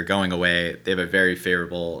going away. They have a very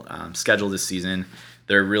favorable schedule this season.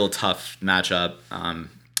 They're a real tough matchup.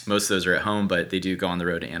 Most of those are at home, but they do go on the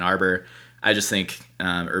road to Ann Arbor. I just think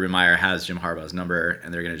Urban Meyer has Jim Harbaugh's number,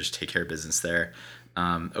 and they're gonna just take care of business there.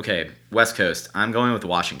 Okay, West Coast. I'm going with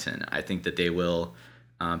Washington. I think that they will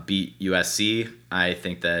beat USC. I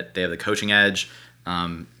think that they have the coaching edge.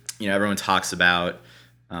 Everyone talks about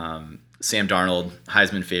Sam Darnold,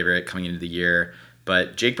 Heisman favorite coming into the year,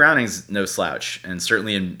 but Jake Browning's no slouch, and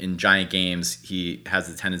certainly in giant games he has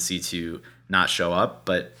the tendency to not show up.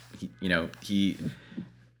 But he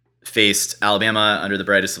faced Alabama under the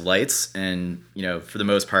brightest of lights, and for the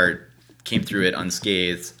most part came through it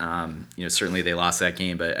unscathed. Certainly they lost that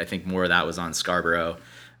game, but I think more of that was on Scarborough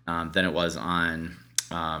than it was on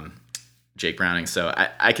Jake Browning. So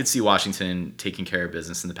I could see Washington taking care of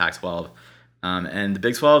business in the Pac-12. And the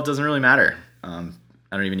Big 12 doesn't really matter. I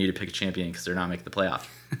don't even need to pick a champion because they're not making the playoff.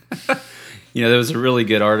 There was a really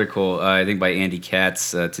good article, I think by Andy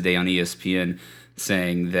Katz today on ESPN,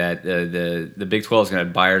 saying that the Big 12 is going to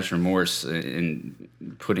have buyer's remorse in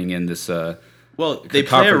putting in this Well, they play a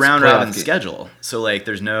conference round playoff robin game. schedule, so like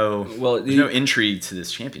there's no intrigue to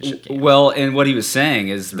this championship game. Well, and what he was saying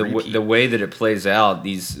is Repeat. the way that it plays out,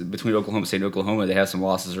 these between Oklahoma State and Oklahoma, they have some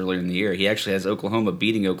losses earlier in the year. He actually has Oklahoma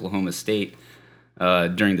beating Oklahoma State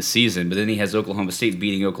during the season, but then he has Oklahoma State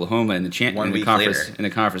beating Oklahoma in the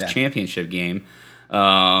conference championship game.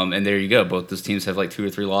 And there you go. Both those teams have like 2 or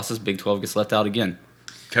 3 losses. Big 12 gets left out again.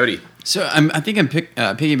 Cody. So I think I'm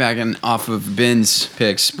piggybacking off of Ben's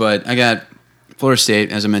picks, but I got Florida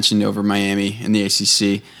State, as I mentioned, over Miami in the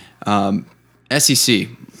ACC. SEC,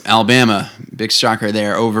 Alabama, big shocker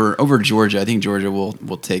there over Georgia. I think Georgia will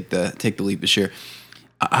take the leap this year.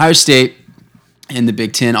 Ohio State in the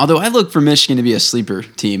Big Ten. Although I look for Michigan to be a sleeper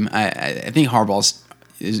team. I think Harbaugh's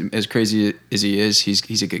as crazy as he is.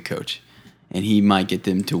 He's a good coach, and he might get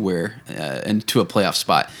them to into a playoff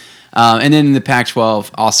spot. And then in the Pac-12,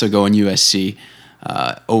 also going USC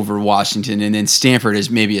over Washington, and then Stanford is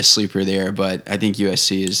maybe a sleeper there, but I think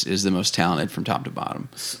USC is the most talented from top to bottom.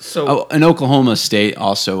 And Oklahoma State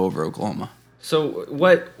also over Oklahoma. So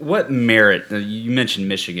what merit? You mentioned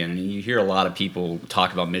Michigan, and you hear a lot of people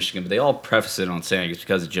talk about Michigan, but they all preface it on saying it's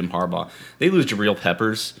because of Jim Harbaugh. They lose Jabril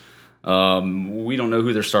Peppers. We don't know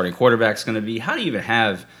who their starting quarterback's going to be. How do you even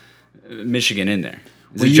have Michigan in there?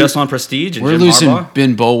 Is it just on prestige? And We're Jim losing Harbaugh?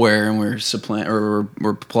 Ben Boulware, and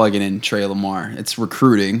we're plugging in Trey Lamar. It's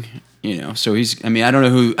recruiting, So he's. I mean, I don't know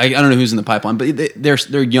who's in the pipeline, but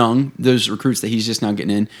they're young. Those recruits that he's just now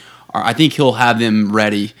getting in, I think he'll have them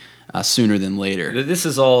ready sooner than later. This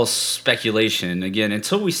is all speculation. Again,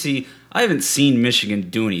 until we see, I haven't seen Michigan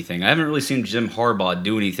do anything. I haven't really seen Jim Harbaugh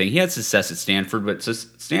do anything. He had success at Stanford, but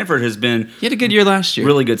Stanford has been He had a good year last year.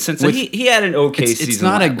 really good since. He had an okay season it's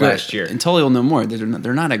not last year. And Tully will know more.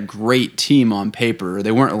 They're not a great team on paper.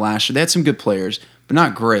 They weren't last year. They had some good players, but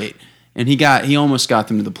not great. And he almost got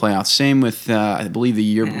them to the playoffs. Same with I believe the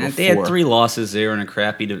year before. They had 3 losses there in a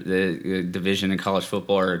crappy division in college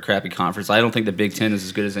football, or a crappy conference. I don't think the Big Ten is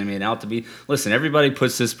as good as they made out to be. Listen, everybody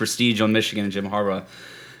puts this prestige on Michigan and Jim Harbaugh.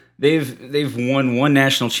 They've won 1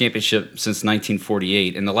 national championship since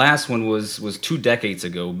 1948, and the last one was 2 decades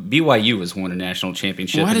ago. BYU has won a national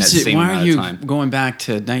championship in that same amount of time. Why are you going back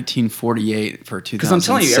to 1948 for 2017? Because I'm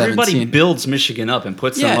telling you, everybody builds Michigan up and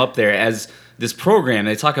puts them up there as this program.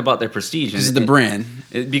 They talk about their prestige. This is the brand.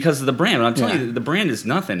 Because of the brand. But I'm telling you, the brand is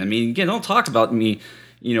nothing. I mean, again, don't talk about me.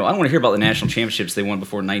 I don't want to hear about the national championships they won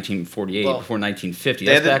before 1948, before 1950.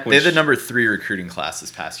 They had the number 3 recruiting class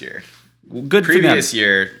this past year. Well, good Previous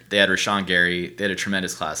year, they had Rashawn Gary. They had a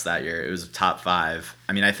tremendous class that year. It was top 5.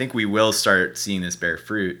 I mean, I think we will start seeing this bear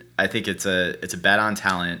fruit. I think it's a bet on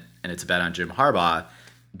talent, and it's a bet on Jim Harbaugh.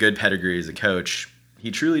 Good pedigree as a coach. He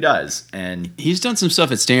truly does. And he's done some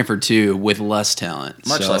stuff at Stanford, too, with less talent.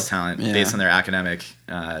 Much less talent based on their academic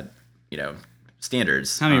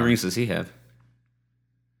standards. How many rings does he have?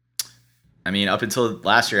 I mean, up until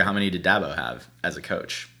last year, how many did Dabo have as a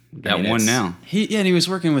coach? Got 1 now. And he was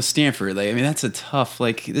working with Stanford. That's a tough.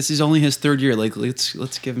 This is only his 3rd year.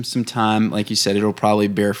 Let's give him some time. Like you said, it'll probably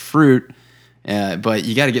bear fruit. But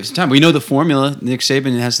you got to give some time. We know the formula. Nick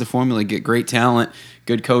Saban has the formula: get great talent,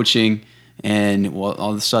 good coaching, and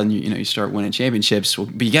all of a sudden you start winning championships. Well,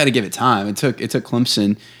 but you got to give it time. It took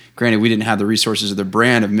Clemson. Granted, we didn't have the resources of the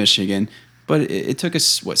brand of Michigan. But it took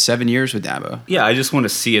us, 7 years with Dabo? Yeah, I just want to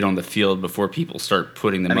see it on the field before people start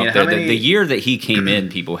putting them up there. The year that he came in,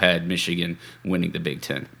 people had Michigan winning the Big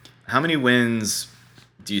Ten. How many wins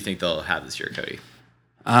do you think they'll have this year, Cody?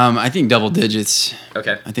 I think double digits.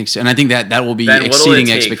 Okay. I think so. And I think that will be Ben, exceeding what'll it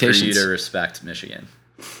take expectations. for you to respect Michigan?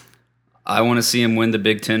 I want to see him win the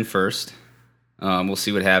Big Ten first. We'll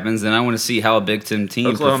see what happens. Then I want to see how a Big Ten team...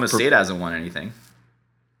 Oklahoma State hasn't won anything.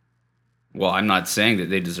 Well, I'm not saying that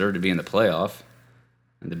they deserve to be in the playoff.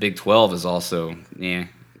 And the Big 12 is also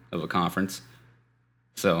of a conference.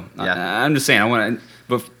 So I'm just saying I want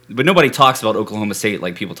to, but nobody talks about Oklahoma State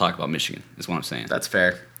like people talk about Michigan. Is what I'm saying. That's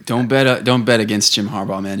fair. Don't bet against Jim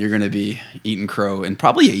Harbaugh, man. You're going to be eating crow in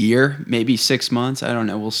probably a year, maybe 6 months. I don't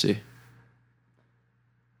know. We'll see.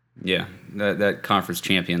 Yeah, that conference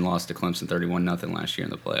champion lost to Clemson 31-0 last year in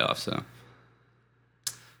the playoffs. So.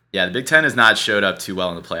 Yeah, the Big Ten has not showed up too well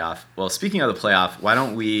in the playoff. Well, speaking of the playoff, why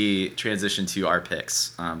don't we transition to our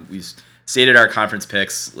picks? We've stated our conference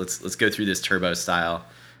picks. Let's go through this turbo style.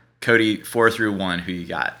 Cody, 4 through 1, who you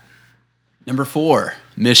got? Number 4,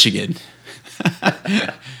 Michigan.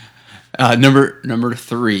 Number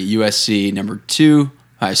 3, USC. Number 2,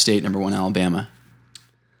 Ohio State. Number 1, Alabama.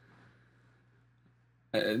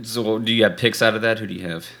 So do you have picks out of that? Who do you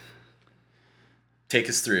have? Take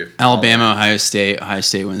us through. Alabama, Ohio State. Ohio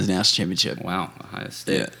State wins the national championship. Wow, Ohio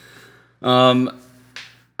State. Yeah.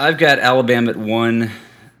 I've got Alabama at 1.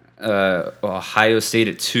 Ohio State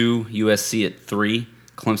at 2, USC at 3,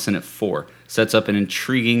 Clemson at 4. Sets up an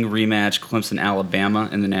intriguing rematch, Clemson-Alabama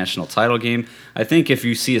in the national title game. I think if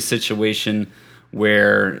you see a situation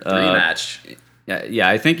where... rematch. Yeah,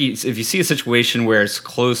 I think if you see a situation where it's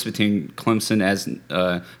close between Clemson as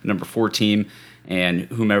number 4 team and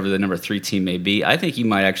whomever the number 3 team may be, I think you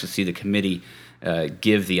might actually see the committee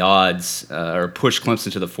give the odds or push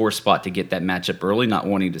Clemson to the 4 spot to get that matchup early, not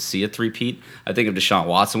wanting to see a three-peat. I think if Deshaun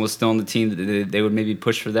Watson was still on the team, they would maybe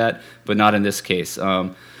push for that, but not in this case.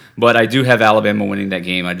 But I do have Alabama winning that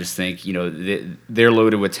game. I just think they're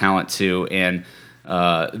loaded with talent too, and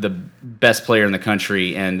the best player in the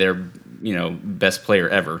country and their best player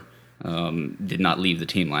ever did not leave the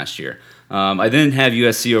team last year. I then have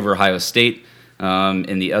USC over Ohio State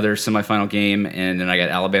in the other semifinal game, and then I got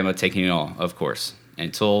Alabama taking it all, of course.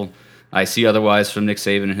 Until I see otherwise from Nick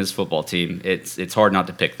Saban and his football team, it's hard not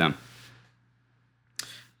to pick them.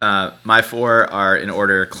 My 4 are in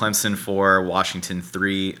order: Clemson 4, Washington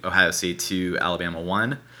 3, Ohio State 2, Alabama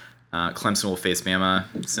 1. Clemson will face Bama.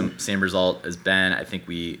 Same result as Ben. I think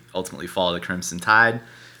we ultimately follow the Crimson Tide.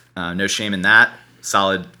 No shame in that.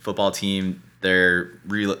 Solid football team. They're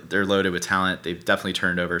loaded with talent. They've definitely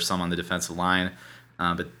turned over some on the defensive line,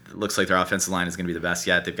 but it looks like their offensive line is going to be the best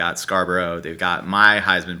yet. They've got Scarborough. They've got my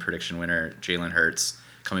Heisman prediction winner, Jalen Hurts,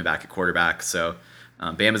 coming back at quarterback. So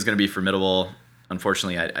Bama's going to be formidable.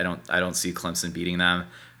 Unfortunately, I don't see Clemson beating them.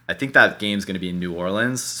 I think that game's going to be in New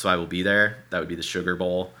Orleans, so I will be there. That would be the Sugar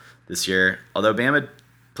Bowl this year. Although Bama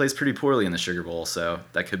plays pretty poorly in the Sugar Bowl, so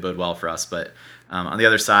that could bode well for us. But on the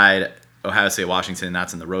other side, Ohio State, Washington,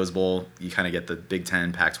 that's in the Rose Bowl. You kind of get the Big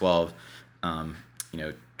Ten, Pac-12,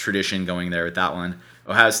 tradition going there with that one.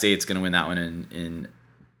 Ohio State's going to win that one in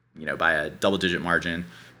by a double-digit margin.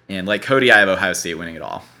 And like Cody, I have Ohio State winning it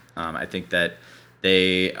all. I think that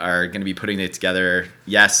they are going to be putting it together.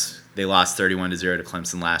 Yes, they lost 31-0 to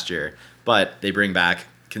Clemson last year, but they bring back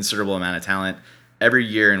considerable amount of talent. Every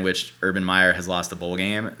year in which Urban Meyer has lost a bowl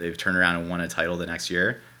game, they've turned around and won a title the next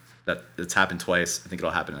year. It's happened twice. I think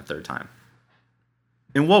it'll happen a third time.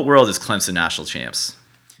 In what world is Clemson national champs?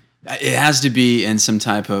 It has to be in some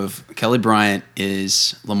type of Kelly Bryant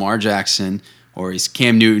is Lamar Jackson, or he's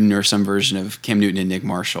Cam Newton, or some version of Cam Newton and Nick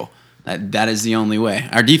Marshall. That is the only way.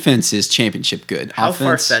 Our defense is championship good. How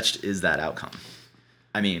far-fetched is that outcome?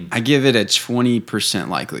 I mean, I give it a 20%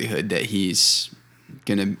 likelihood that he's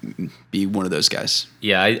going to be one of those guys.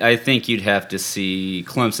 Yeah, I think you'd have to see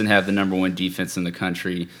Clemson have the number 1 defense in the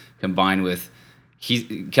country combined with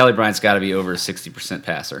Kelly Bryant's got to be over a 60%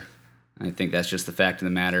 passer. I think that's just the fact of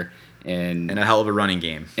the matter. And a hell of a running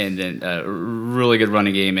game. And then a really good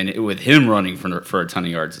running game, and with him running for a ton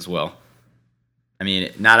of yards as well. I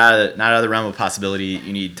mean, not out of the realm of possibility.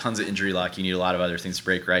 You need tons of injury luck. You need a lot of other things to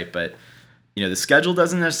break right. But, the schedule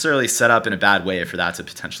doesn't necessarily set up in a bad way for that to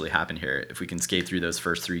potentially happen here. If we can skate through those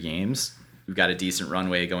first 3 games, we've got a decent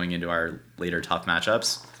runway going into our later tough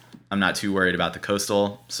matchups. I'm not too worried about the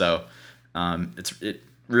Coastal. So it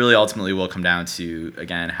really ultimately will come down to,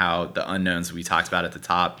 again, how the unknowns we talked about at the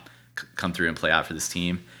top come through and play out for this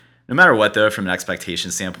team. No matter what, though, from an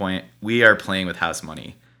expectation standpoint, we are playing with house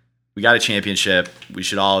money. We got a championship. We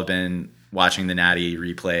should all have been watching the Natty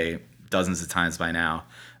replay dozens of times by now.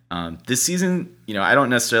 This season, I don't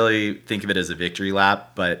necessarily think of it as a victory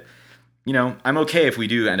lap, but, I'm okay if we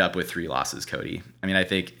do end up with 3 losses, Cody. I mean, I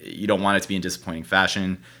think you don't want it to be in disappointing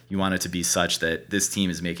fashion. You want it to be such that this team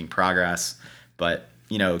is making progress. But,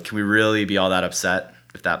 can we really be all that upset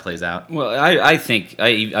if that plays out? Well, I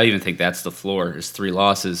even think that's the floor, is 3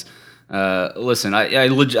 losses. Listen,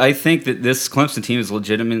 I think that this Clemson team is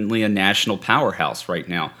legitimately a national powerhouse right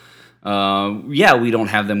now. Yeah, we don't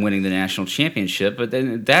have them winning the national championship, but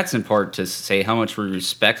then that's in part to say how much we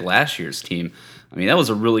respect last year's team. I mean, that was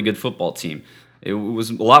a really good football team. It was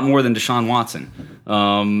a lot more than Deshaun Watson.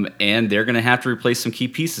 And they're going to have to replace some key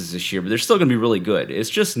pieces this year, but they're still going to be really good. It's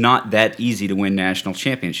just not that easy to win national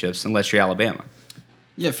championships unless you're Alabama.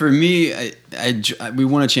 Yeah, for me, we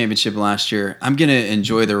won a championship last year. I'm going to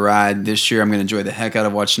enjoy the ride this year. I'm going to enjoy the heck out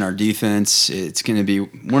of watching our defense. It's going to be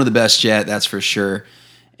one of the best yet, that's for sure.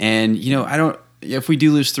 And, if we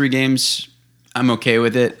do lose 3 games, I'm okay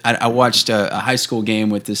with it. I watched a high school game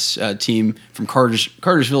with this team from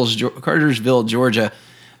Cartersville, Georgia,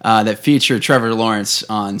 that featured Trevor Lawrence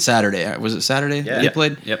on Saturday. Was it Saturday that he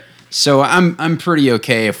played? Yep. So I'm pretty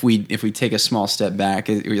okay if we take a small step back.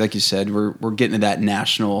 Like you said, we're getting to that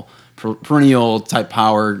national perennial type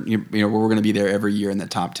power. Where we're going to be there every year in the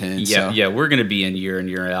top 10. Yeah, we're going to be in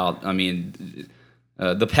year out. I mean,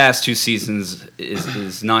 the past 2 seasons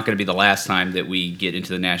is not going to be the last time that we get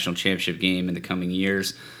into the national championship game in the coming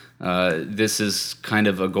years. This is kind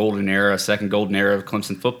of a golden era, a second golden era of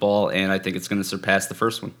Clemson football, and I think it's going to surpass the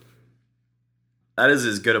first one. That is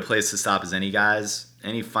as good a place to stop as any, guys.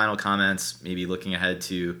 Any final comments, maybe looking ahead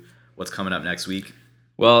to what's coming up next week?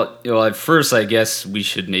 Well, at first, I guess we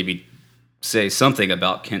should maybe say something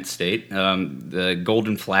about Kent State. The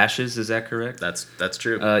Golden Flashes, is that correct? That's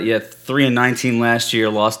true. 3-19 last year,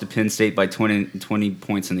 lost to Penn State by 20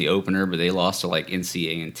 points in the opener, but they lost to like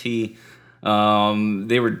NC A&T.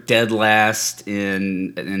 They were dead last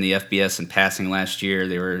in the FBS in passing last year.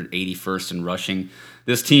 They were 81st in rushing.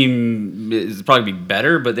 This team is probably be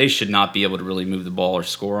better, but they should not be able to really move the ball or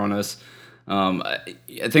score on us. I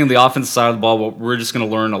think on the offensive side of the ball, we're just going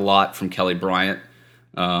to learn a lot from Kelly Bryant.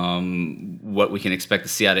 What we can expect to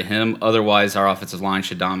see out of him. Otherwise, our offensive line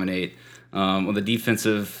should dominate. On the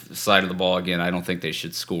defensive side of the ball, again, I don't think they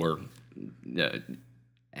should score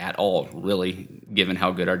at all, really, given how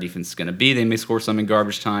good our defense is going to be. They may score some in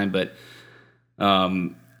garbage time, but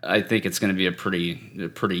I think it's going to be a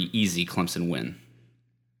pretty easy Clemson win.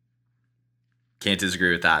 Can't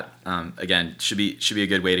disagree with that. Again, should be a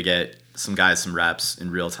good way to get some guys some reps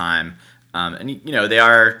in real time. And they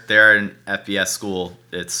are an FBS school.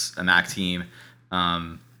 It's a MAC team.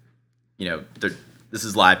 This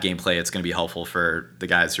is live gameplay. It's going to be helpful for the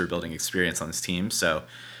guys who are building experience on this team. So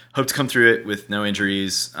hope to come through it with no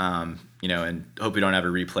injuries. And hope we don't have a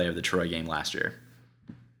replay of the Troy game last year.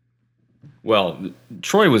 Well,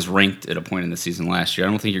 Troy was ranked at a point in the season last year. I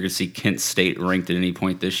don't think you're going to see Kent State ranked at any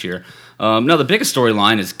point this year. No, the biggest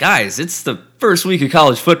storyline is, guys, it's the first week of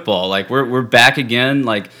college football. Like, we're back again.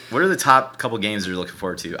 Like, what are the top couple games you're looking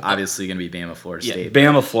forward to? Obviously, going to be Bama, Florida State.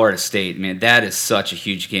 Bama, Florida State, man, that is such a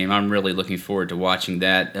huge game. I'm really looking forward to watching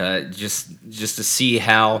that. Just to see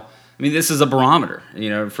how. I mean, this is a barometer.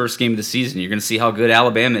 First game of the season. You're going to see how good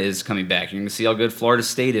Alabama is coming back. You're going to see how good Florida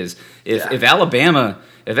State is. If Alabama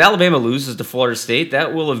loses to Florida State,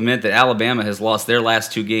 that will have meant that Alabama has lost their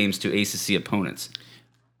last two games to ACC opponents.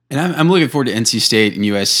 And I'm looking forward to NC State and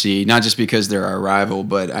USC, not just because they're our rival,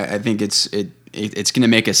 but I think it's going to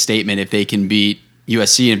make a statement if they can beat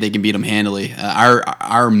USC and if they can beat them handily.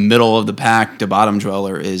 Our middle of the pack to bottom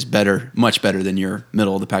dweller is much better than your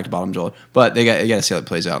middle of the pack to bottom dweller. But you got to see how it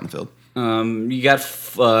plays out in the field. You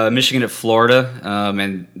got Michigan at Florida,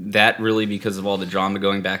 and that really because of all the drama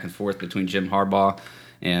going back and forth between Jim Harbaugh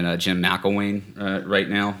and Jim McElwain right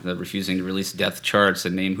now. They're refusing to release depth charts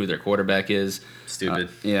and name who their quarterback is. Stupid.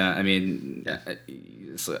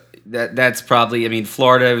 So that's probably.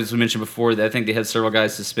 Florida, as we mentioned before, I think they had several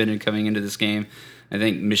guys suspended coming into this game. I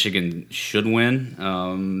think Michigan should win.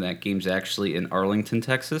 That game's actually in Arlington,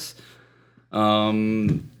 Texas.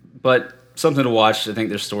 But something to watch. I think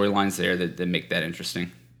there's storylines there that make that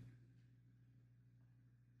interesting.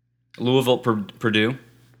 Louisville, Purdue.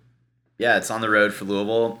 Yeah, it's on the road for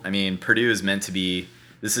Louisville. Purdue is meant to be.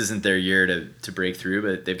 This isn't their year to break through,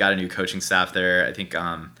 but they've got a new coaching staff there. I think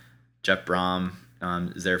Jeff Brom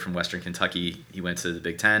is there from Western Kentucky. He went to the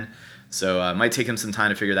Big Ten, so it might take him some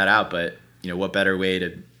time to figure that out. But what better way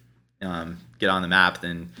to get on the map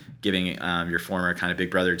than giving your former kind of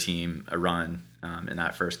big brother team a run in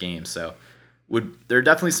that first game? So there are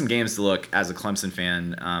definitely some games to look as a Clemson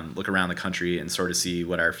fan, look around the country and sort of see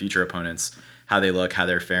what our future opponents, how they look, how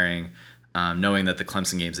they're faring, knowing that the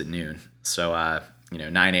Clemson game's at noon. So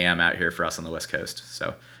 9 a.m. out here for us on the West Coast.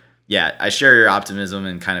 So, yeah, I share your optimism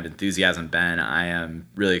and kind of enthusiasm, Ben. I am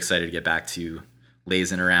really excited to get back to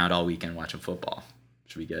lazing around all weekend watching football.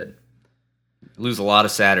 Should be good. Lose a lot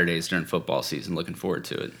of Saturdays during football season. Looking forward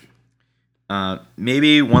to it.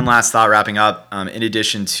 Maybe one last thought wrapping up. In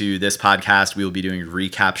addition to this podcast, we will be doing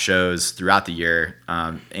recap shows throughout the year.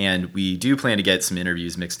 And we do plan to get some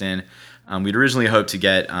interviews mixed in. We'd originally hoped to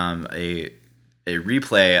get a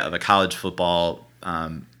replay of a college football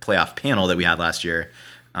playoff panel that we had last year.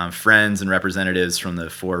 Friends and representatives from the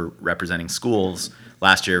 4 representing schools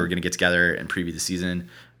last year were going to get together and preview the season.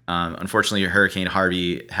 Unfortunately, Hurricane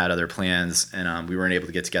Harvey had other plans, and we weren't able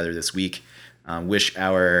to get together this week. Wish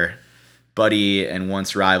our buddy and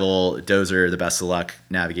once rival Dozer the best of luck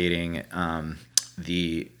navigating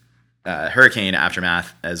the hurricane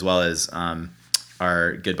aftermath, as well as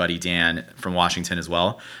our good buddy Dan from Washington as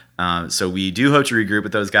well. So we do hope to regroup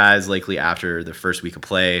with those guys likely after the first week of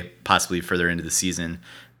play, possibly further into the season.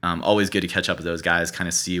 Always good to catch up with those guys, kind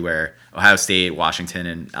of see where Ohio State, Washington,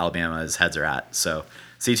 and Alabama's heads are at. So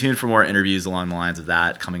stay tuned for more interviews along the lines of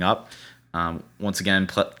that coming up. Once again,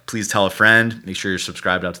 please tell a friend. Make sure you're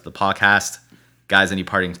subscribed out to the podcast. Guys, any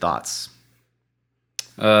parting thoughts?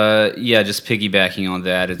 Just piggybacking on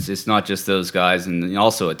that. It's not just those guys, and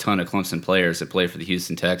also a ton of Clemson players that play for the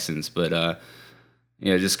Houston Texans. But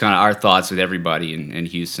just kind of our thoughts with everybody in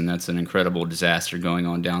Houston. That's an incredible disaster going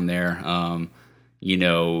on down there. For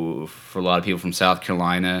a lot of people from South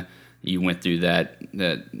Carolina, you went through that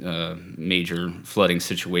major flooding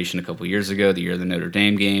situation a couple years ago, the year of the Notre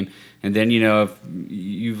Dame game. And then, if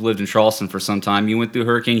you've lived in Charleston for some time, you went through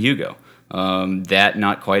Hurricane Hugo. That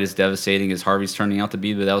not quite as devastating as Harvey's turning out to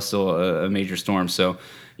be, but that was still a major storm. So,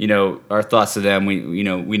 our thoughts to them, we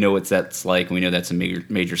know what that's like, and we know that's a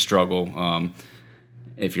major struggle.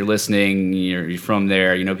 If you're listening, you're from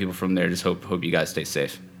there, people from there, just hope you guys stay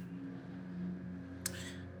safe.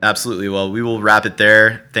 Absolutely. Well, we will wrap it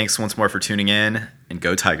there. Thanks once more for tuning in, and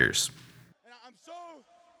go Tigers. And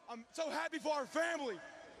I'm so happy for our family.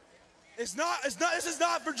 This is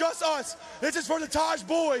not for just us. This is for the Taj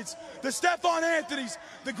Boyds, the Stephon Anthonys,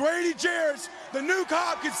 the Grady Jarretts, the Nuke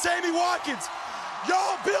Hopkins, Sammy Watkins.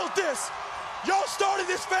 Y'all built this. Y'all started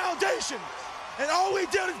this foundation. And all we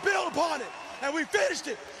did is build upon it. And we finished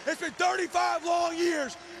it. It's been 35 long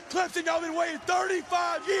years. Clemson, y'all been waiting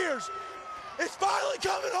 35 years. It's finally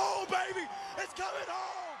coming home, baby. It's coming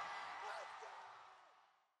home.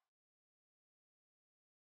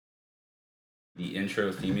 The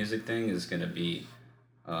intro theme music thing is going to be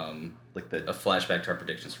a flashback to our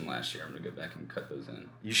predictions from last year. I'm going to go back and cut those in.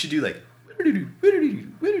 You should do like, what did he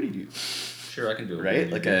do? Sure, I can do it. Right?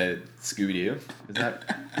 Like a Scooby-Doo? Isn't that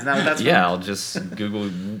what that's Yeah, from? I'll just Google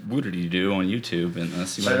what did he do on YouTube and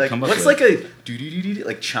see what I like, come up what's with. like a do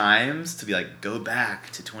like chimes to be like, go back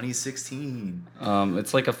to 2016?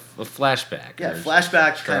 It's like a flashback. Yeah, or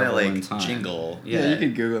flashback kind of travel in like time. jingle. Yeah, you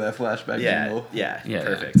can Google that flashback jingle. Yeah, Yeah,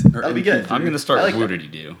 perfect. yeah. That'll be good. I'm going to start I like with that. what did he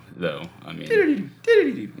do, though. I mean,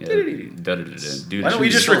 Why don't we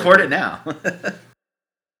just record it now?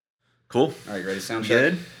 Cool. All right, ready? Sound check?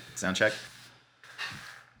 Good. Sound check.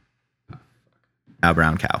 Now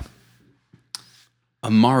brown cow.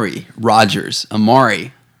 Amari Rogers. Oh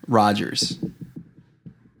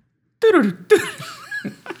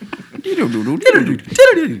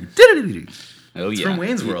yeah, from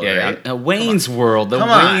Wayne's World, yeah, right? Wayne's World, the Come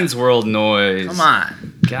on. Wayne's World noise. Come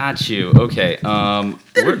on. Got you. Okay,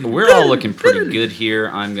 we're all looking pretty good here.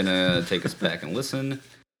 I'm gonna take us back and listen.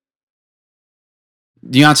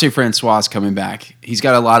 Deontay Francois is coming back. He's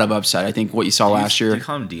got a lot of upside. I think what you saw last Do year. you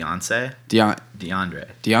call him Deontay? DeAndre.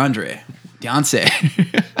 DeAndre. Deontay.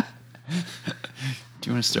 Do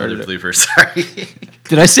you want to start Other it? blooper, sorry.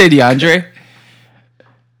 Did I say DeAndre?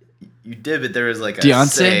 You did, but there was like a Deontay?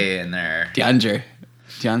 say in there. Deontay.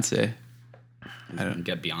 I don't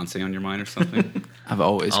get Beyonce on your mind or something. I've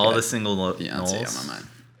always All got the single Beyonce notes. on my mind.